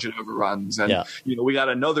endless budget overruns. And, we got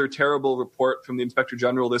another terrible report from the Inspector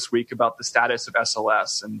General this week about the status of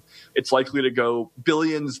SLS, and it's likely to go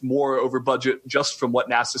billions more over budget just from what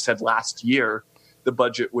NASA said last year the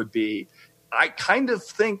budget would be. I kind of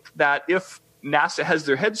think that if NASA has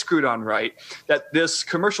their head screwed on right, that this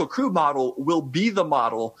commercial crew model will be the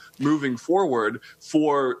model moving forward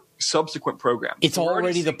for subsequent programs. It's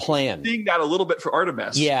already the plan. Seeing that a little bit for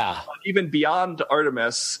Artemis. Yeah. Even beyond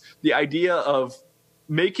Artemis, the idea of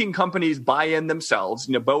making companies buy in themselves.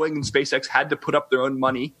 Boeing and SpaceX had to put up their own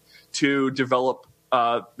money to develop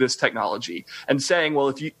this technology, and saying,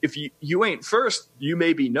 well, if you ain't first, you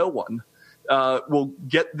may be no one. Will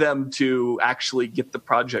get them to actually get the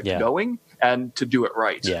project going and to do it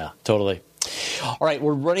right. Yeah, totally. All right,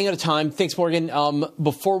 we're running out of time. Thanks, Morgan.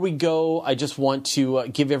 Before we go, I just want to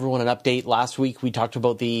give everyone an update. Last week, we talked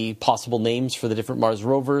about the possible names for the different Mars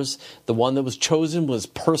rovers. The one that was chosen was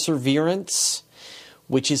Perseverance,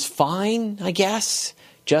 which is fine, I guess.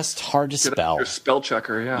 Just hard to spell. Your spell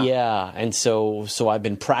checker, yeah. Yeah, and so I've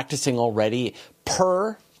been practicing already.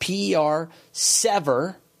 P-E-R,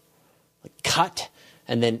 sever, like cut,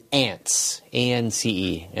 and then ants,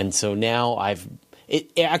 A-N-C-E. And so now I've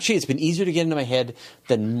It's been easier to get into my head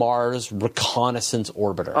than Mars Reconnaissance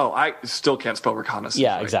Orbiter. Oh, I still can't spell reconnaissance.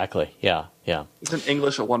 Yeah, right. Exactly. Yeah. Isn't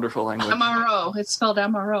English a wonderful language? MRO. It's spelled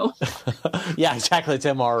MRO. Yeah, exactly. It's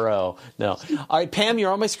MRO. No. All right, Pam,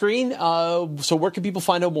 you're on my screen. So where can people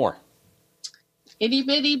find out more? Itty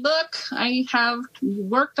bitty book. I have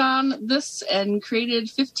worked on this and created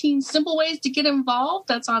 15 simple ways to get involved.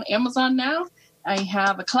 That's on Amazon now. I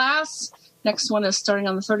have a class. Next one is starting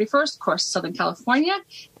on the 31st, of course, Southern California.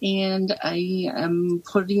 And I am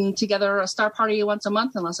putting together a star party once a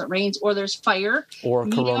month, unless it rains or there's fire. Or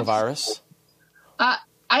coronavirus.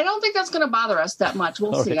 I don't think that's going to bother us that much.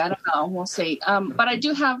 We'll see. I don't know. We'll see. But I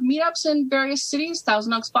do have meetups in various cities: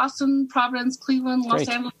 Thousand Oaks, Boston, Providence, Cleveland, Los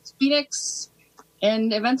Angeles, Phoenix,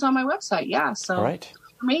 and events on my website. Yeah. So, all right.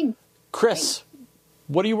 Maine. Chris,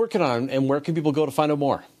 what are you working on, and where can people go to find out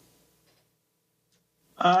more?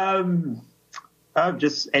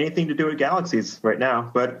 Just anything to do with galaxies right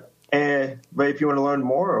now. But if you want to learn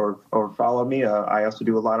more or follow me, I also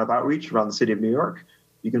do a lot of outreach around the city of New York.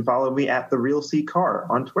 You can follow me at The Real C Car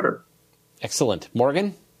on Twitter. Excellent.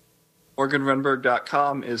 Morgan?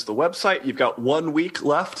 MorganRenberg.com is the website. You've got 1 week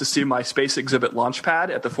left to see my space exhibit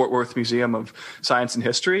Launchpad at the Fort Worth Museum of Science and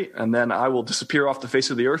History, and then I will disappear off the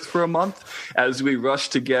face of the Earth for a month as we rush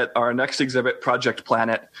to get our next exhibit, Project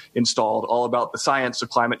Planet, installed, all about the science of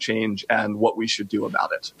climate change and what we should do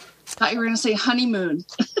about it. I thought you were going to say honeymoon.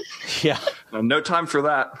 Yeah. No time for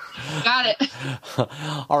that. Got it.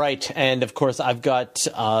 All right. And, of course, I've got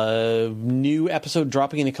a new episode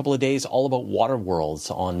dropping in a couple of days all about water worlds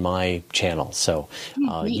on my channel. So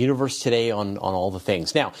Universe Today on all the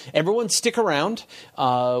things. Now, everyone stick around.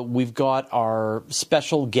 We've got our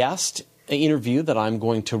special guest interview that I'm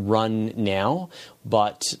going to run now,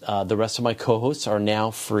 but the rest of my co-hosts are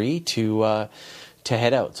now free to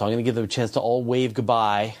head out. So I'm going to give them a chance to all wave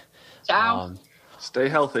goodbye. Ciao. Stay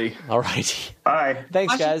healthy. All right. Bye.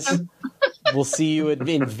 Thanks, guys. We'll see you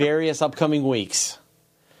in various upcoming weeks.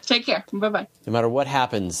 Take care. Bye-bye. No matter what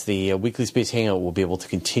happens, the Weekly Space Hangout will be able to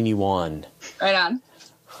continue on. Right on.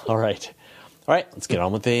 All right. All right. Let's get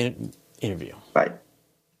on with the interview. Bye.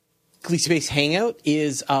 Weekly Space Hangout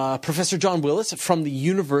is Professor John Willis from the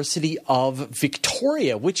University of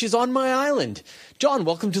Victoria, which is on my island. John,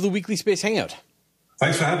 welcome to the Weekly Space Hangout.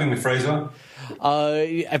 Thanks for having me, Fraser.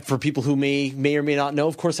 For people who may or may not know,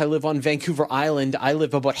 of course, I live on Vancouver Island. I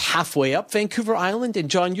live about halfway up Vancouver Island, and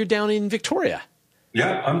John, you're down in Victoria.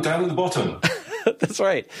 Yeah, I'm down at the bottom. That's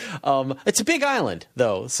right. It's a big island,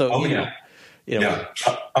 though. So, you know,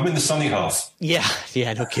 I'm in the sunny half. Yeah,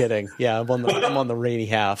 no kidding. Yeah, I'm on the rainy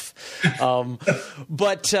half. So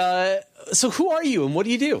who are you, and what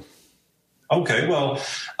do you do? Okay, well,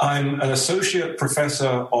 I'm an associate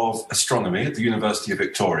professor of astronomy at the University of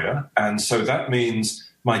Victoria, and so that means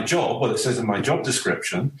my job, what it says in my job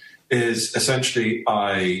description, is essentially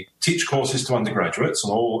I teach courses to undergraduates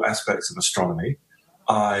on all aspects of astronomy.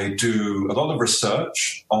 I do a lot of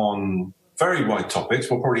research on very wide topics.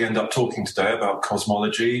 We'll probably end up talking today about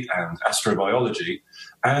cosmology and astrobiology.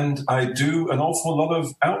 And I do an awful lot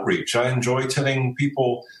of outreach. I enjoy telling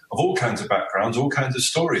people of all kinds of backgrounds, all kinds of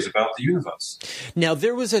stories about the universe. Now,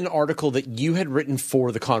 there was an article that you had written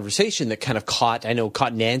for the conversation that kind of caught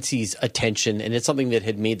Nancy's attention, and it's something that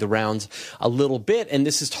had made the rounds a little bit. And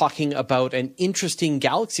this is talking about an interesting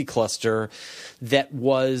galaxy cluster that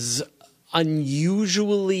was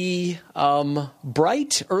unusually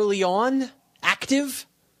bright early on, active.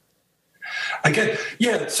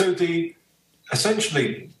 So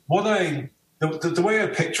essentially, the way I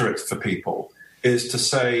picture it for people is to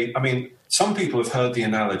say, I mean, some people have heard the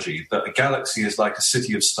analogy that a galaxy is like a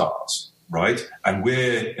city of stars, right? And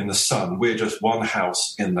we're in the sun, we're just one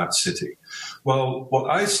house in that city. Well, what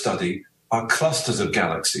I study are clusters of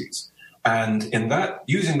galaxies. And in that,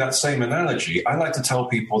 using that same analogy, I like to tell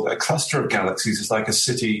people that a cluster of galaxies is like a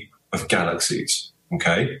city of galaxies,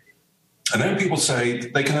 okay? And then people say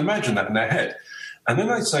they can imagine that in their head. And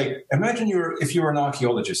then I say, imagine if you were an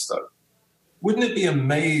archaeologist, though. Wouldn't it be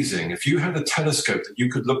amazing if you had a telescope that you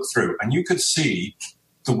could look through and you could see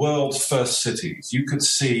the world's first cities? You could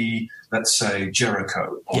see, let's say,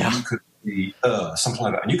 Jericho, or you could see something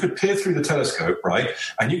like that. And you could peer through the telescope, right?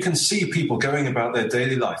 And you can see people going about their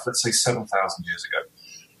daily life, let's say 7,000 years ago.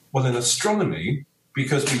 Well, in astronomy,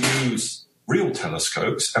 because we use real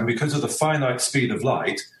telescopes and because of the finite speed of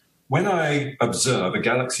light, when I observe a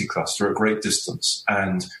galaxy cluster at great distance,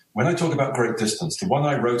 and when I talk about great distance, the one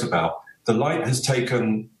I wrote about, the light has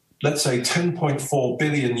taken, let's say, 10.4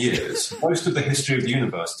 billion years, most of the history of the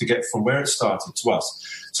universe, to get from where it started to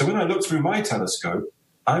us. So when I look through my telescope,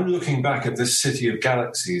 I'm looking back at this city of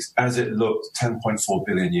galaxies as it looked 10.4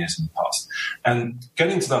 billion years in the past. And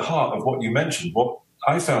getting to the heart of what you mentioned, what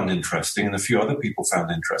I found interesting and a few other people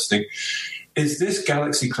found interesting is this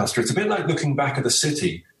galaxy cluster. It's a bit like looking back at a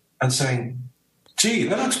city and saying, gee,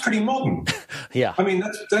 that looks pretty modern. Yeah. I mean,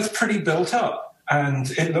 that's pretty built up.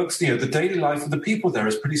 And it looks, the daily life of the people there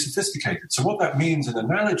is pretty sophisticated. So what that means in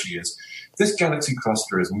analogy is this galaxy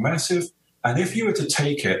cluster is massive. And if you were to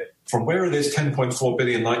take it from where it is 10.4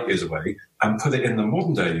 billion light years away and put it in the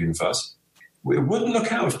modern day universe, it wouldn't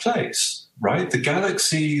look out of place, right? The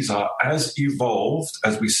galaxies are as evolved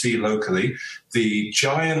as we see locally. The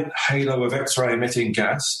giant halo of X-ray emitting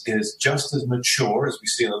gas is just as mature as we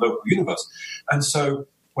see in the local universe. And so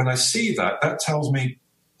when I see that, that tells me,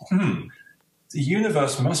 the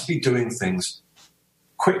universe must be doing things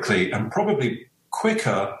quickly and probably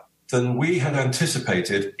quicker than we had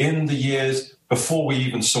anticipated in the years before we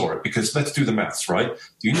even saw it. Because let's do the maths, right?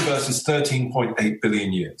 The universe is 13.8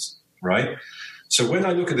 billion years, right? So when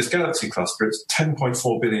I look at this galaxy cluster, it's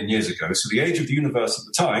 10.4 billion years ago. So the age of the universe at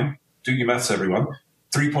the time, do your maths, everyone,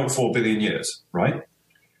 3.4 billion years, right?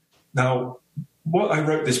 Now, what I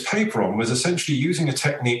wrote this paper on was essentially using a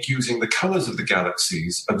technique using the colors of the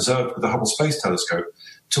galaxies observed with the Hubble Space Telescope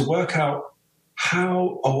to work out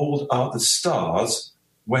how old are the stars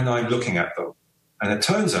when I'm looking at them. And it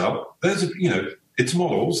turns out it's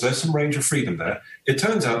models, there's some range of freedom there. It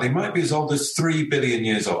turns out they might be as old as 3 billion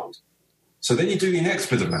years old. So then you do the next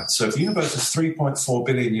bit of math. So if the universe is 3.4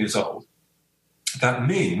 billion years old, that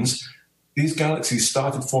means these galaxies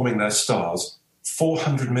started forming their stars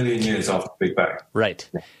 400 million years after the Big Bang. Right.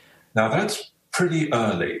 Now, that's pretty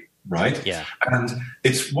early, right? Yeah. And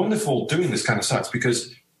it's wonderful doing this kind of science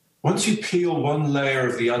because once you peel one layer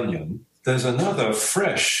of the onion, there's another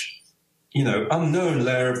fresh, unknown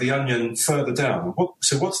layer of the onion further down.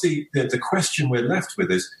 So what's the question we're left with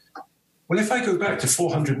is, well, if I go back to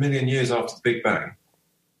 400 million years after the Big Bang,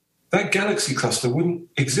 that galaxy cluster wouldn't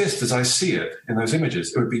exist as I see it in those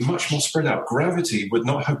images. It would be much more spread out. Gravity would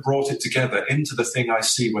not have brought it together into the thing I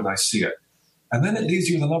see when I see it. And then it leaves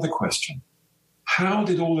you with another question. How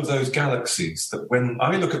did all of those galaxies that when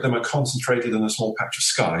I look at them are concentrated in a small patch of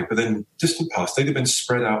sky, but in distant past, they'd have been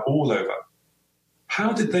spread out all over.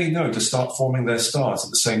 How did they know to start forming their stars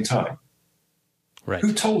at the same time? Right.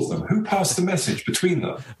 Who told them? Who passed the message between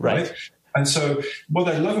them? Right? And so what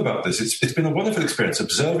I love about this, it's been a wonderful experience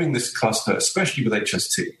observing this cluster, especially with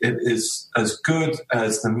HST. It is as good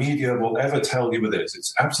as the media will ever tell you it is.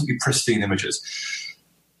 It's absolutely pristine images.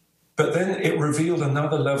 But then it revealed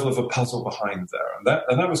another level of a puzzle behind there.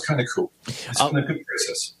 And that was kind of cool. It's been a good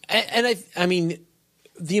process. And I mean,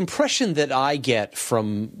 the impression that I get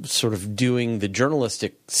from sort of doing the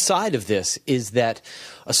journalistic side of this is that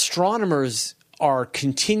astronomers are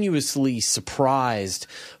continuously surprised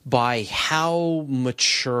by how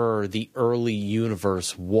mature the early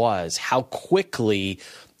universe was, how quickly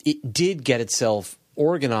it did get itself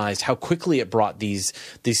organized, how quickly it brought these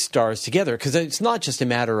stars together. Because it's not just a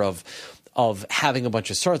matter of having a bunch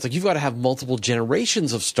of stars. Like, you've got to have multiple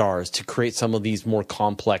generations of stars to create some of these more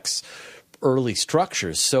complex early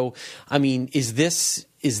structures. So, I mean, is this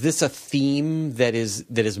a theme that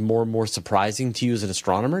is more and more surprising to you as an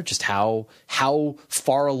astronomer? Just how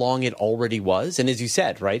far along it already was, and as you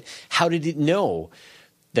said, right? How did it know?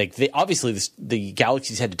 Like, obviously the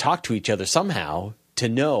galaxies had to talk to each other somehow to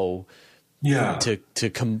know. Yeah. To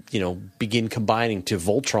begin combining to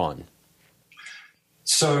Voltron.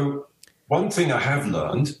 So one thing I have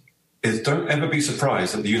learned is don't ever be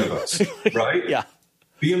surprised at the universe, right? Yeah.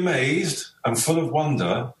 Be amazed and full of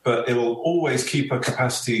wonder, but it will always keep a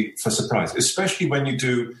capacity for surprise, especially when you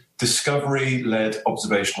do discovery-led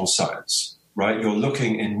observational science, right? You're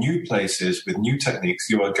looking in new places with new techniques.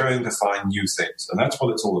 You are going to find new things, and that's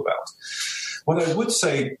what it's all about. What I would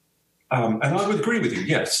say, and I would agree with you,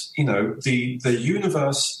 yes, the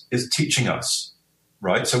universe is teaching us,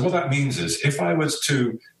 right? So what that means is if I was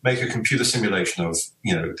to make a computer simulation of,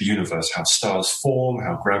 the universe, how stars form,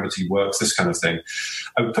 how gravity works, this kind of thing,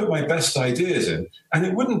 I would put my best ideas in, and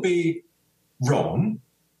it wouldn't be wrong,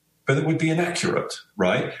 but it would be inaccurate,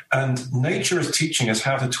 right? And nature is teaching us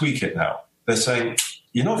how to tweak it now. They're saying,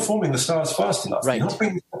 you're not forming the stars fast enough. Right. You're not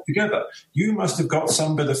bringing them together. You must have got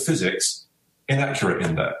some bit of physics inaccurate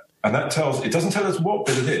in there. And it doesn't tell us what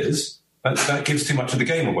bit it is. That gives too much of the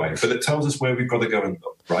game away, but it tells us where we've got to go and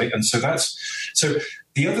look, right? And so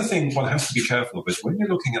the other thing one has to be careful of is when you're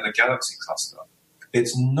looking at a galaxy cluster,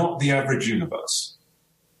 it's not the average universe,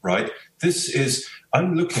 right?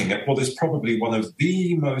 I'm looking at what is probably one of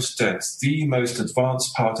the most dense, the most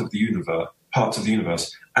advanced parts of the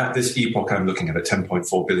universe at this epoch I'm looking at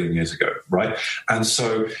 10.4 billion years ago, right? And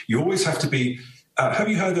so you always have to be have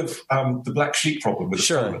you heard of the black sheep problem with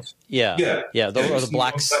astronomers? Yeah. Or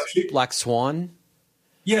the black swan.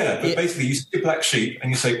 Yeah, but basically you see a black sheep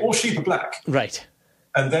and you say, all sheep are black. Right.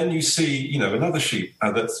 And then you see, another sheep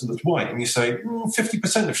that's white, and you say,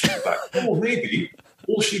 50% of sheep are black. Or maybe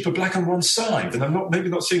all sheep are black on one side, and I'm maybe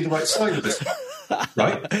not seeing the right side of this one,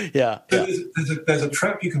 right? Yeah. So there's a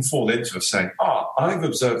trap you can fall into of saying, I've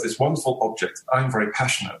observed this wonderful object I'm very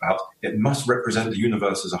passionate about. It must represent the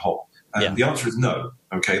universe as a whole. And the answer is no.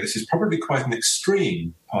 Okay, this is probably quite an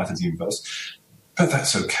extreme part of the universe, but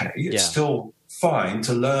that's okay. It's still fine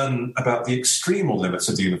to learn about the extremal limits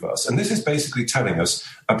of the universe. And this is basically telling us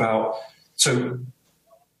about, so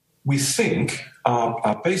we think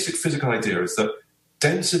our basic physical idea is that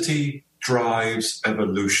density drives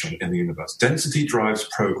evolution in the universe. Density drives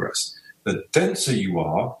progress. The denser you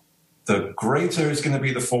are, the greater is going to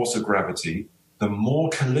be the force of gravity, the more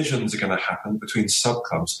collisions are going to happen between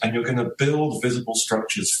subclubs, and you're going to build visible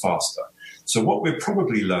structures faster. So what we're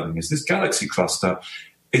probably learning is this galaxy cluster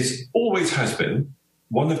always has been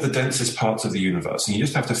one of the densest parts of the universe. And you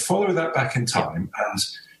just have to follow that back in time.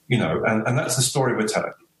 And that's the story we're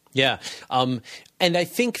telling. Yeah. And I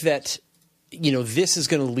think that, this is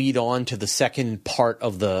going to lead on to the second part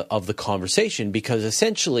of the conversation, because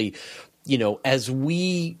essentially, as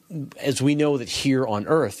we know that here on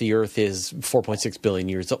Earth, the Earth is 4.6 billion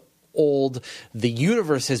years old. The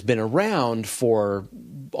universe has been around for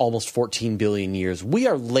almost 14 billion years. We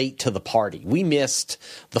are late to the party. We missed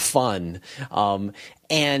the fun.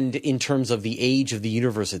 And in terms of the age of the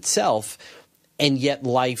universe itself, and yet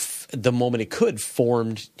life, the moment it could,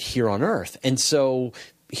 formed here on Earth. And so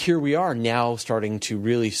here we are now starting to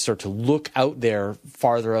really start to look out there,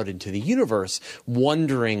 farther out into the universe,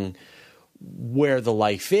 wondering where the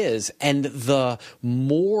life is. And the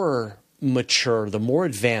more mature, the more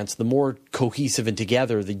advanced, the more cohesive and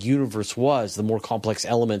together the universe was, the more complex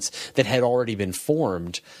elements that had already been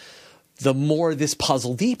formed, the more this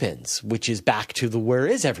puzzle deepens, which is back to the where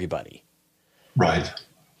is everybody? Right.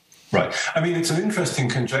 I mean, it's an interesting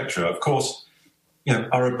conjecture. Of course,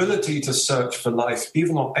 our ability to search for life,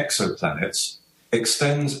 even on exoplanets,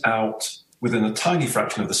 extends out within a tiny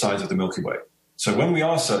fraction of the size of the Milky Way. So when we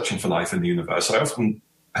are searching for life in the universe, I often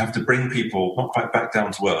have to bring people not quite back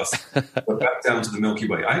down to Earth, but back down to the Milky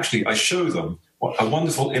Way. I show them a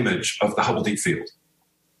wonderful image of the Hubble Deep Field.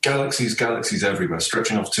 Galaxies everywhere,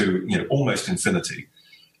 stretching off to almost infinity.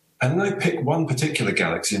 And then I pick one particular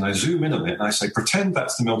galaxy and I zoom in on it and I say, pretend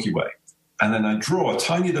that's the Milky Way. And then I draw a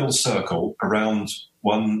tiny little circle around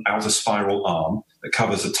one outer spiral arm that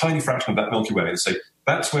covers a tiny fraction of that Milky Way and say,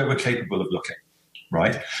 that's where we're capable of looking,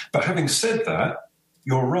 right? But having said that,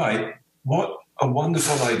 you're right. What a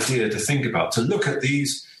wonderful idea to think about, to look at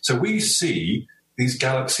these. So we see these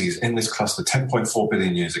galaxies in this cluster 10.4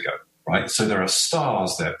 billion years ago, right? So there are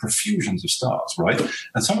stars there, profusions of stars, right?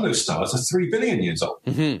 And some of those stars are 3 billion years old,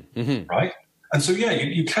 right? And so,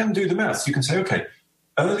 you can do the maths. You can say, okay,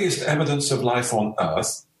 earliest evidence of life on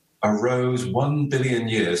Earth arose 1 billion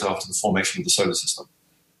years after the formation of the solar system.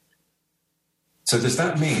 So does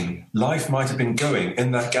that mean life might have been going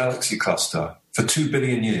in that galaxy cluster for 2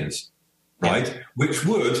 billion years? Right, which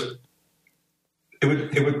would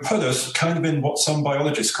put us kind of in what some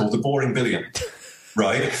biologists call the boring billion,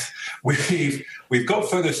 right? We've got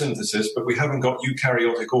photosynthesis, but we haven't got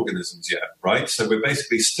eukaryotic organisms yet, right? So we're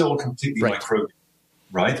basically still completely microbial,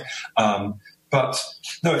 right? But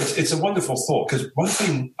no, it's a wonderful thought, because one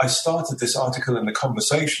thing I started this article in the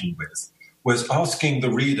conversation with was asking the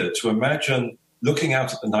reader to imagine looking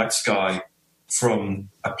out at the night sky from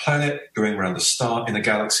a planet going around a star in a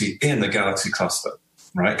galaxy cluster,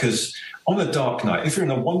 right? Because on a dark night, if you're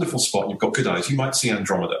in a wonderful spot and you've got good eyes, you might see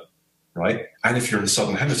Andromeda, right? And if you're in the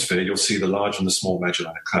southern hemisphere, you'll see the large and the small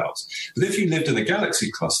Magellanic Clouds. But if you lived in a galaxy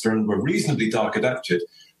cluster and were reasonably dark adapted,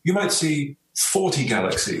 you might see 40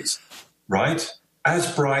 galaxies, right?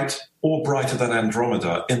 As bright or brighter than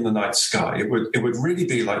Andromeda in the night sky. It would really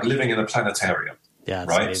be like living in a planetarium. Yeah,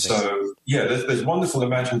 right. Amazing. So there's wonderful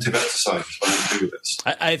imaginative exercises when you do this.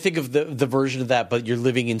 I think of the version of that, but you're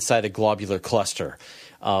living inside a globular cluster,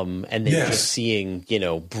 and then just seeing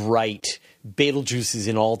bright Betelgeuse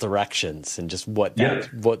in all directions, and just what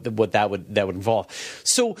that would involve.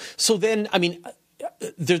 So then, I mean,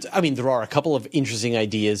 there are a couple of interesting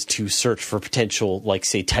ideas to search for potential, like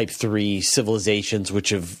say Type 3 civilizations, which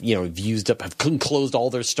have closed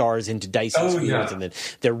all their stars into Dyson spheres, and then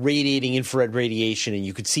they're radiating infrared radiation, and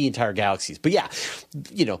you could see entire galaxies. But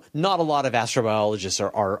not a lot of astrobiologists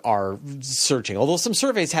are searching, although some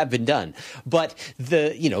surveys have been done. But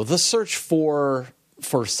the search for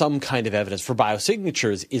for some kind of evidence for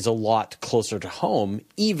biosignatures is a lot closer to home,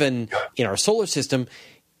 even in our solar system,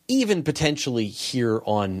 even potentially here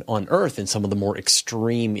on Earth in some of the more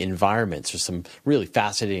extreme environments. There's some really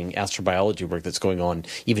fascinating astrobiology work that's going on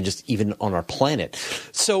even on our planet.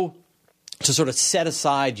 So to sort of set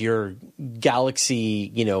aside your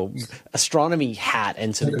galaxy, astronomy hat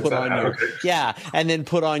and sort of put on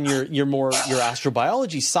your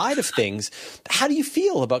astrobiology side of things, how do you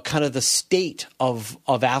feel about kind of the state of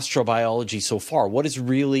astrobiology so far? What is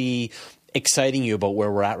really exciting you about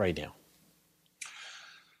where we're at right now?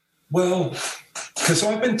 Well, because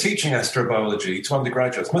I've been teaching astrobiology to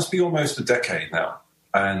undergraduates, must be almost a decade now.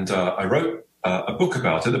 And I wrote a book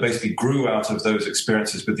about it that basically grew out of those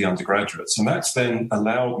experiences with the undergraduates. And that's then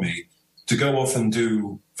allowed me to go off and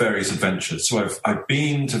do various adventures. So I've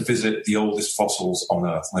been to visit the oldest fossils on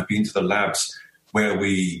Earth, and I've been to the labs where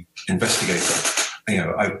we investigate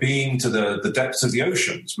them. I've been to the depths of the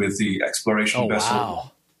oceans with the exploration vessel.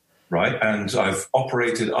 Wow. Right, and I've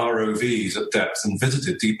operated ROVs at depth and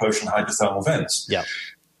visited deep ocean hydrothermal vents. Yeah.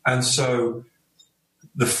 And so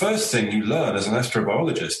the first thing you learn as an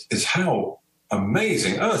astrobiologist is how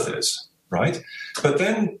amazing Earth is, right? But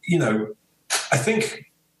then, I think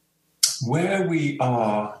where we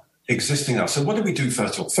are existing now, so what did we do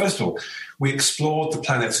first of all? First of all, we explored the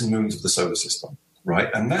planets and moons of the solar system, right?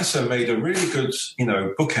 And NASA made a really good,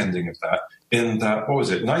 bookending of that in that,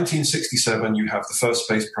 1967, you have the first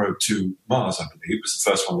space probe to Mars, I believe. It was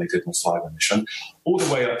the first one they did on a flyby mission, all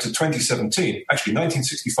the way up to 2017, actually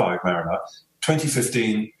 1965, Mariner.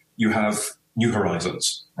 2015, you have New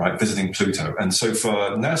Horizons, right, visiting Pluto. And so for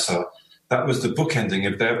NASA, that was the bookending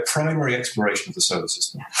of their primary exploration of the solar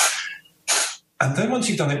system. And then once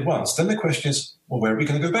you've done it once, then the question is, well, where are we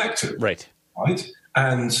going to go back to? Right. Right?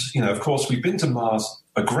 And, of course, we've been to Mars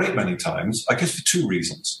a great many times, I guess for two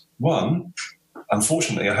reasons. One,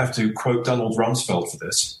 unfortunately, I have to quote Donald Rumsfeld for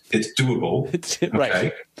this. It's doable.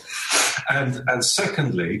 Right. And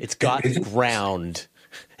secondly, it's got ground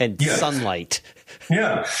and sunlight.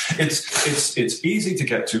 Yeah, it's easy to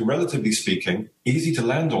get to, relatively speaking, easy to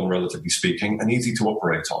land on, relatively speaking, and easy to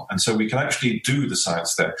operate on. And so we can actually do the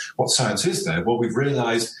science there. What science is there? Well, we've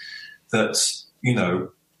realized that,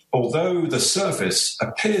 although the surface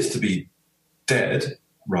appears to be dead,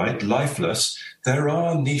 right, lifeless, there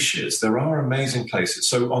are niches, there are amazing places.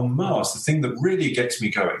 So on Mars, the thing that really gets me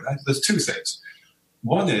going, there's two things.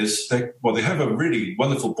 One is, they have a really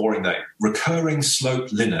wonderful, boring name, recurring slope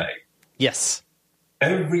linnae. Yes.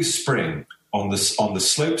 Every spring on the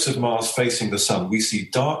slopes of Mars facing the sun, we see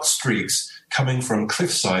dark streaks coming from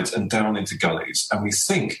cliff sides and down into gullies. And we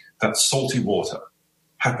think that's salty water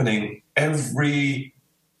happening every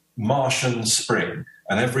Martian spring.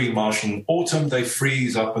 And every Martian autumn, they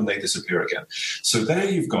freeze up and they disappear again. So there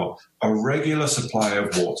you've got a regular supply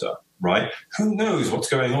of water, right? Who knows what's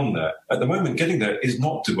going on there? At the moment, getting there is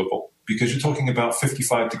not doable because you're talking about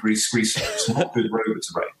 55 degrees Celsius. It's not good rover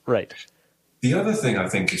terrain. Right. The other thing I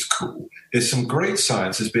think is cool is some great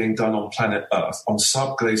science is being done on planet Earth on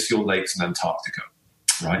subglacial lakes in Antarctica,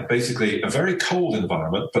 right? Basically, a very cold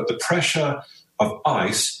environment, but the pressure of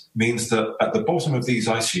ice means that at the bottom of these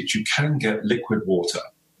ice sheets, you can get liquid water,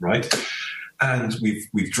 right? And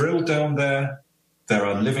we've drilled down there. There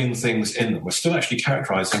are living things in them. We're still actually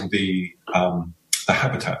characterizing the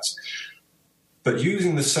habitats. But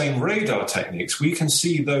using the same radar techniques, we can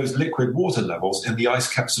see those liquid water levels in the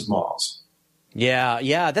ice caps of Mars.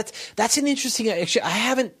 Yeah, that's an interesting. Actually, I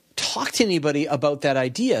haven't talked to anybody about that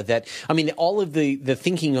idea. That all of the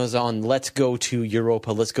thinking was on let's go to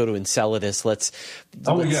Europa, let's go to Enceladus, let's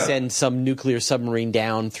send some nuclear submarine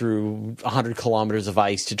down through 100 kilometers of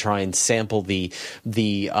ice to try and sample the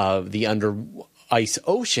under ice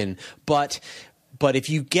ocean, but if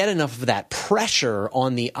you get enough of that pressure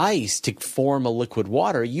on the ice to form a liquid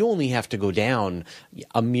water, you only have to go down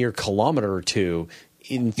a mere kilometer or two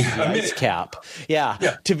in the ice cap,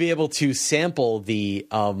 to be able to sample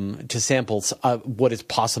what is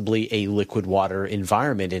possibly a liquid water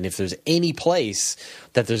environment. And if there's any place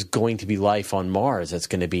that there's going to be life on Mars, it's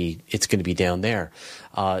going to be down there.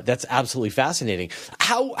 That's absolutely fascinating.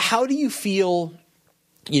 How do you feel?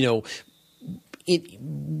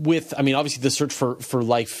 Obviously the search for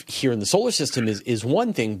life here in the solar system is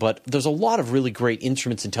one thing, but there's a lot of really great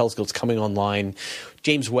instruments and telescopes coming online.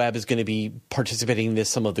 James Webb is going to be participating in this,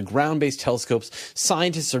 some of the ground-based telescopes.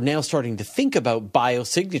 Scientists are now starting to think about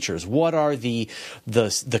biosignatures. What are the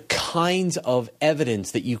kinds of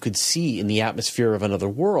evidence that you could see in the atmosphere of another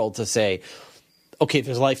world to say, okay,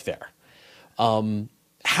 there's life there.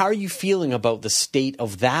 How are you feeling about the state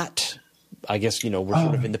of that? I guess, we're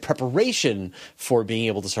sort of in the preparation for being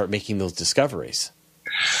able to start making those discoveries.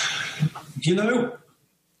 You know,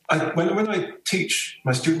 when I teach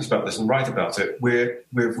my students about this and write about it, we're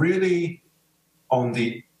really at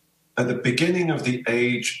the beginning of the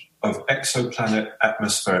age of exoplanet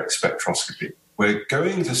atmospheric spectroscopy. We're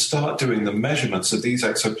going to start doing the measurements of these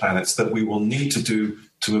exoplanets that we will need to do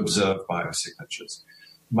to observe biosignatures.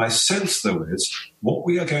 My sense, though, is what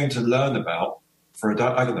we are going to learn about for,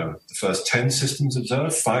 I don't know, the first 10 systems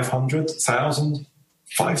observed, 500, 1,000,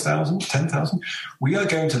 5,000, 10,000, we are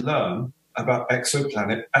going to learn about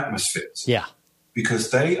exoplanet atmospheres. Yeah.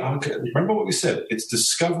 Because they are, remember what we said, it's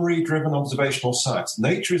discovery-driven observational science.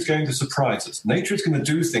 Nature is going to surprise us. Nature is going to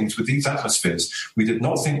do things with these atmospheres we did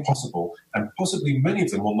not think possible, and possibly many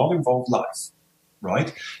of them will not involve life,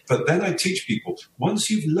 right? But then I teach people, once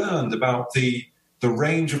you've learned about the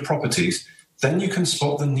range of properties, then you can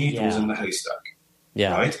spot the needles in the haystack,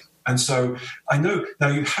 right? And so I know, now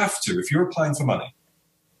you have to, if you're applying for money,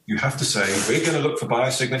 you have to say, we're going to look for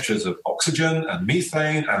biosignatures of oxygen and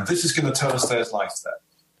methane, and this is going to tell us there's life there.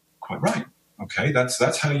 Quite right. Okay,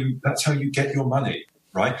 that's how you get your money,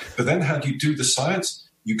 right? But then how do you do the science?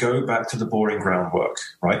 You go back to the boring groundwork,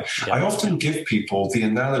 right? Yeah. I often give people the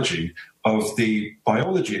analogy of the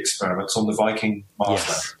biology experiments on the Viking Mars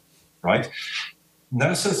lander, right?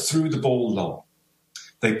 NASA threw the ball long.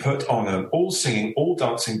 They put on an all-singing,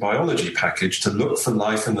 all-dancing biology package to look for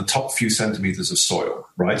life in the top few centimeters of soil,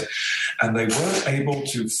 right? And they weren't able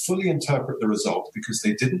to fully interpret the result because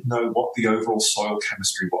they didn't know what the overall soil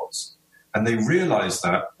chemistry was. And they realized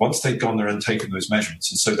that once they'd gone there and taken those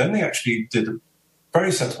measurements. And so then they actually did a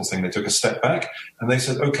very sensible thing. They took a step back and they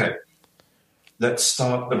said, okay, let's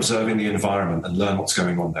start observing the environment and learn what's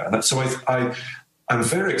going on there. And that's, so I'm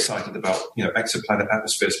very excited about, exoplanet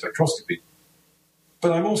atmosphere spectroscopy.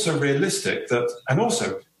 But I'm also realistic and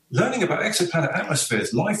also learning about exoplanet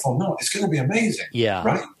atmospheres, life or not, is going to be amazing. Yeah.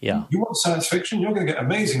 Right? Yeah. You want science fiction, you're going to get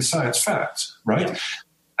amazing science facts, right?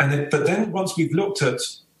 Yeah. But then once we've looked at,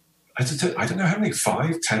 I don't know how many,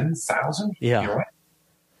 5, 10,000? Yeah. Right?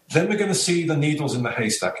 Then we're going to see the needles in the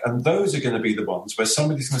haystack. And those are going to be the ones where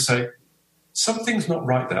somebody's going to say, something's not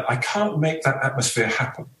right there. I can't make that atmosphere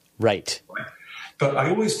happen. Right. But I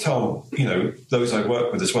always tell, those I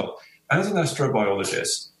work with as well, as an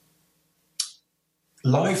astrobiologist,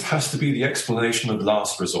 life has to be the explanation of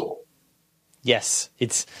last resort. Yes,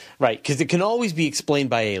 it's right, because it can always be explained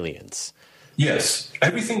by aliens. Yes,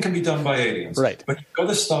 everything can be done by aliens. Right. But you've got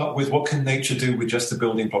to start with what can nature do with just the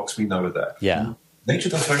building blocks we know are there. Yeah. Nature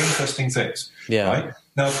does very interesting things. Yeah. Right?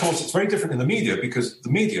 Now, of course, it's very different in the media because the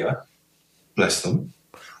media, bless them,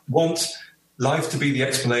 want life to be the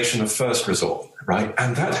explanation of first resort, right?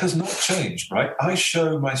 And that has not changed, right? I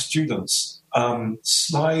show my students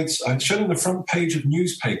slides. I show them the front page of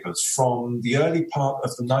newspapers from the early part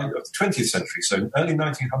of the 20th century, so early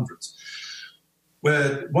 1900s,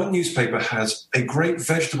 where one newspaper has a great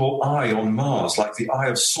vegetable eye on Mars, like the Eye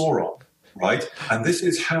of Sauron, right? And this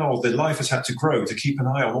is how the life has had to grow to keep an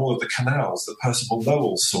eye on all of the canals that Percival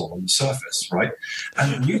Lowell saw on the surface, right?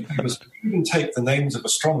 And newspapers even take the names of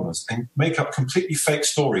astronomers and make up completely fake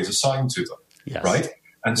stories assigned to them, right?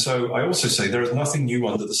 And so I also say there is nothing new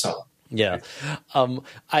under the sun. Yeah.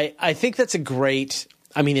 I think that's a great...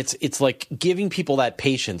 I mean, it's like giving people that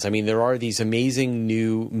patience. I mean, there are these amazing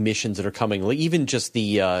new missions that are coming. Like even just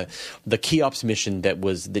the Cheops mission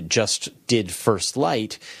that just did first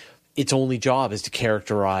light. Its only job is to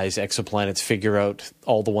characterize exoplanets, figure out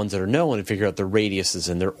all the ones that are known, and figure out their radiuses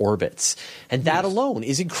and their orbits. And that alone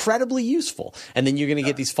is incredibly useful. And then you're going to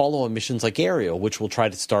get these follow-on missions like Ariel, which will try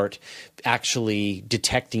to start actually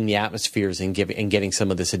detecting the atmospheres and getting some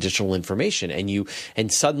of this additional information.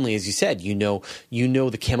 And suddenly, as you said, you know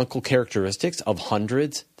the chemical characteristics of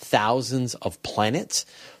hundreds, thousands of planets.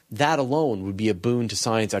 That alone would be a boon to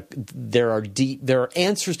science. There are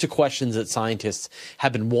answers to questions that scientists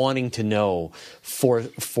have been wanting to know for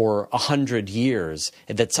 100 years,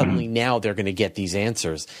 and that suddenly now they're going to get these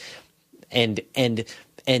answers. And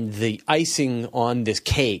the icing on this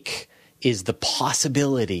cake is the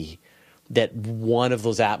possibility that one of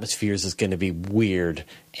those atmospheres is going to be weird,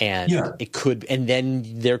 and it could, and then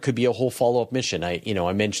there could be a whole follow-up mission. I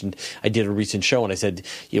mentioned I did a recent show, and I said,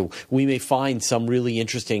 we may find some really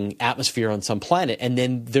interesting atmosphere on some planet, and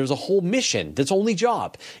then there's a whole mission that's only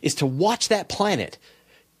job is to watch that planet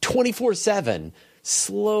 24/7,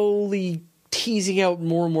 slowly teasing out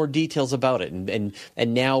more and more details about it. And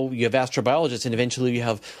now you have astrobiologists, and eventually you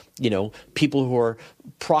have, people who are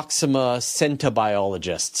Proxima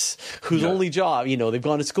centabiologists whose only job, they've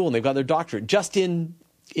gone to school and they've got their doctorate just in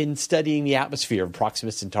in studying the atmosphere of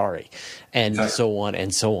Proxima Centauri, and so on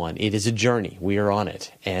and so on. It is a journey. We are on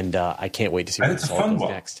it, and I can't wait to see what this all goes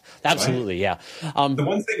next. Absolutely, right? Yeah.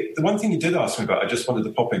 The one thing you did ask me about, I just wanted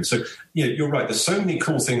to pop in. So, you're right. There's so many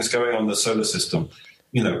cool things going on in the solar system.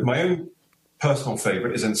 My own personal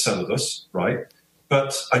favorite is Enceladus, right?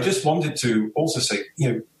 But I just wanted to also say,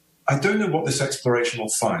 I don't know what this exploration will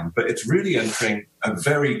find, but it's really entering a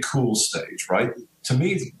very cool stage, right? To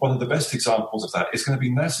me, one of the best examples of that is going to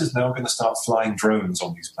be NASA's now going to start flying drones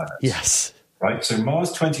on these planets. Yes. Right? So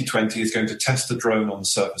Mars 2020 is going to test a drone on the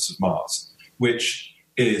surface of Mars, which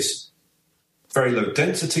is very low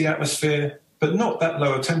density atmosphere, but not that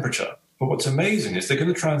low a temperature. But what's amazing is they're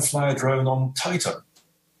going to try and fly a drone on Titan,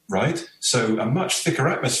 right? So a much thicker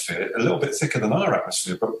atmosphere, a little bit thicker than our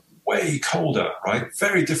atmosphere, but way colder, right?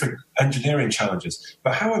 Very different engineering challenges.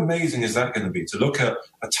 But how amazing is that going to be to look at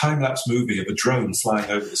a time-lapse movie of a drone flying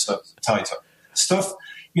over the surface of Titan? Stuff,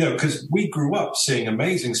 because we grew up seeing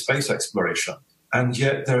amazing space exploration, and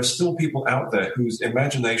yet there are still people out there whose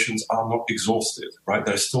imaginations are not exhausted, right?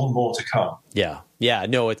 There's still more to come. Yeah.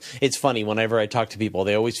 No, it's funny. Whenever I talk to people,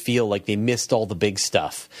 they always feel like they missed all the big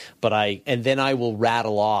stuff. And then I will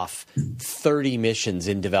rattle off 30 missions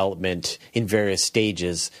in development in various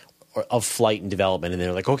stages of flight and development, and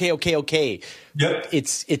they're like, okay. Yep.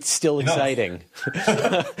 It's still exciting.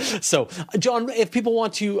 So, John, if people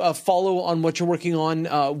want to follow on what you're working on,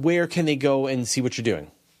 where can they go and see what you're doing?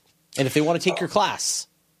 And if they want to take your class?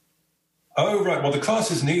 Oh, right. Well, the class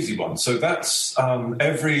is an easy one. So that's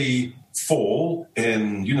every fall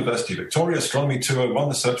in University of Victoria, Astronomy 201,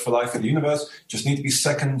 The Search for Life in the Universe. Just need to be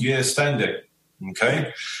second year standing.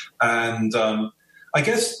 Okay? And I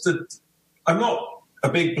guess that I'm not a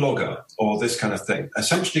big blogger or this kind of thing.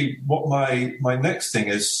 Essentially, what my next thing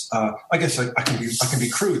is, I guess I can be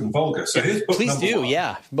crude and vulgar. So here's book Please number do, one.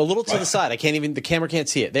 yeah. A little to the side. The camera can't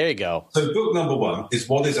see it. There you go. So book number one is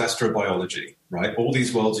What is Astrobiology, right? All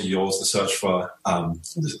These Worlds Are Yours, the search for,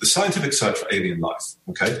 the scientific search for alien life,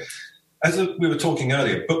 okay? As we were talking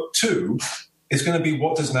earlier, book two is going to be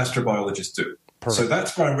What Does an Astrobiologist Do? Perfect. So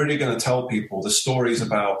that's where I'm really going to tell people the stories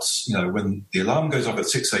about, when the alarm goes off at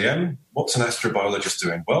 6 a.m., what's an astrobiologist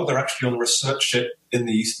doing? Well, they're actually on a research ship in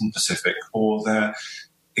the Eastern Pacific, or they're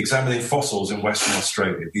examining fossils in Western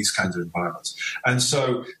Australia, these kinds of environments. And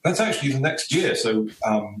so that's actually the next year. So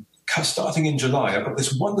starting in July, I've got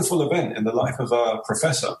this wonderful event in the life of a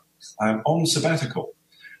professor. I'm on sabbatical,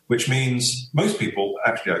 which means most people,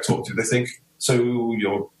 actually I talk to, they think, so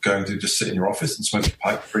you're going to just sit in your office and smoke a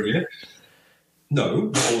pipe for a year? No,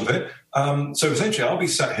 not all of it. So essentially, I'll be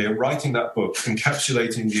sat here writing that book,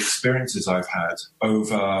 encapsulating the experiences I've had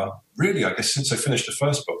over, really, I guess, since I finished the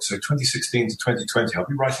first book, so 2016 to 2020. I'll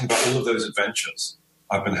be writing about all of those adventures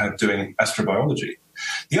I've been doing astrobiology.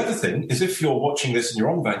 The other thing is, if you're watching this and you're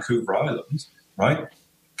on Vancouver Island, right,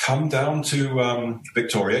 come down to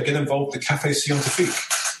Victoria, get involved with the Café Scientifique.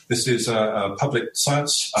 This is a public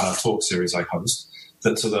science talk series I host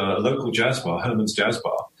that's at a local jazz bar, Herman's Jazz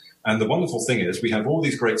Bar. And the wonderful thing is we have all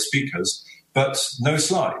these great speakers, but no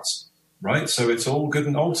slides, right? So it's all good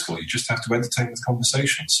and old school. You just have to entertain the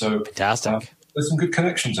conversation. So fantastic. There's some good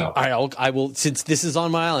connections out there. All right, I will. Since this is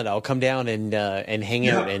on my island, I'll come down and hang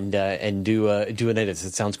out and do an edit.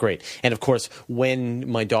 It sounds great. And of course, when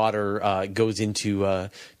my daughter goes into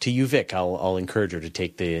UVic, I'll encourage her to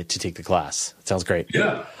take the class. It sounds great.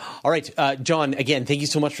 Yeah. All right, John. Again, thank you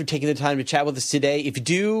so much for taking the time to chat with us today. If you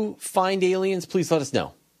do find aliens, please let us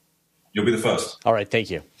know. You'll be the first. All right, thank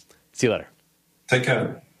you. See you later. Take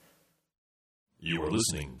care. You are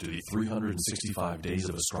listening to the 365 Days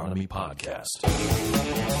of Astronomy podcast.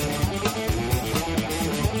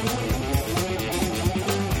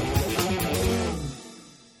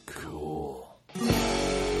 Cool.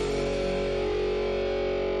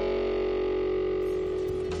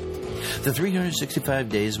 The 365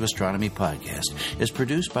 Days of Astronomy podcast is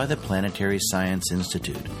produced by the Planetary Science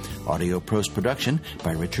Institute. Audio post-production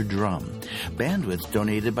by Richard Drum. Bandwidth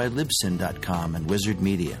donated by Libsyn.com and Wizard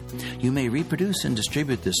Media. You may reproduce and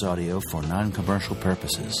distribute this audio for non-commercial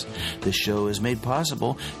purposes. This show is made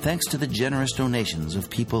possible thanks to the generous donations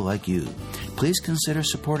of people like you. Please consider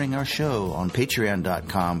supporting our show on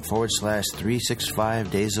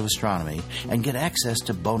patreon.com/365 Days of Astronomy and get access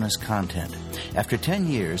to bonus content. After 10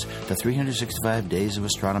 years, the 365 Days of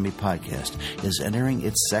Astronomy podcast is entering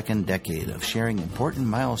its second decade of sharing important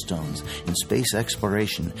milestones in space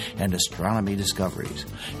exploration and astronomy discoveries.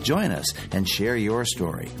 Join us and share your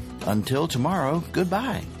story. Until tomorrow,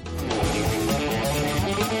 goodbye.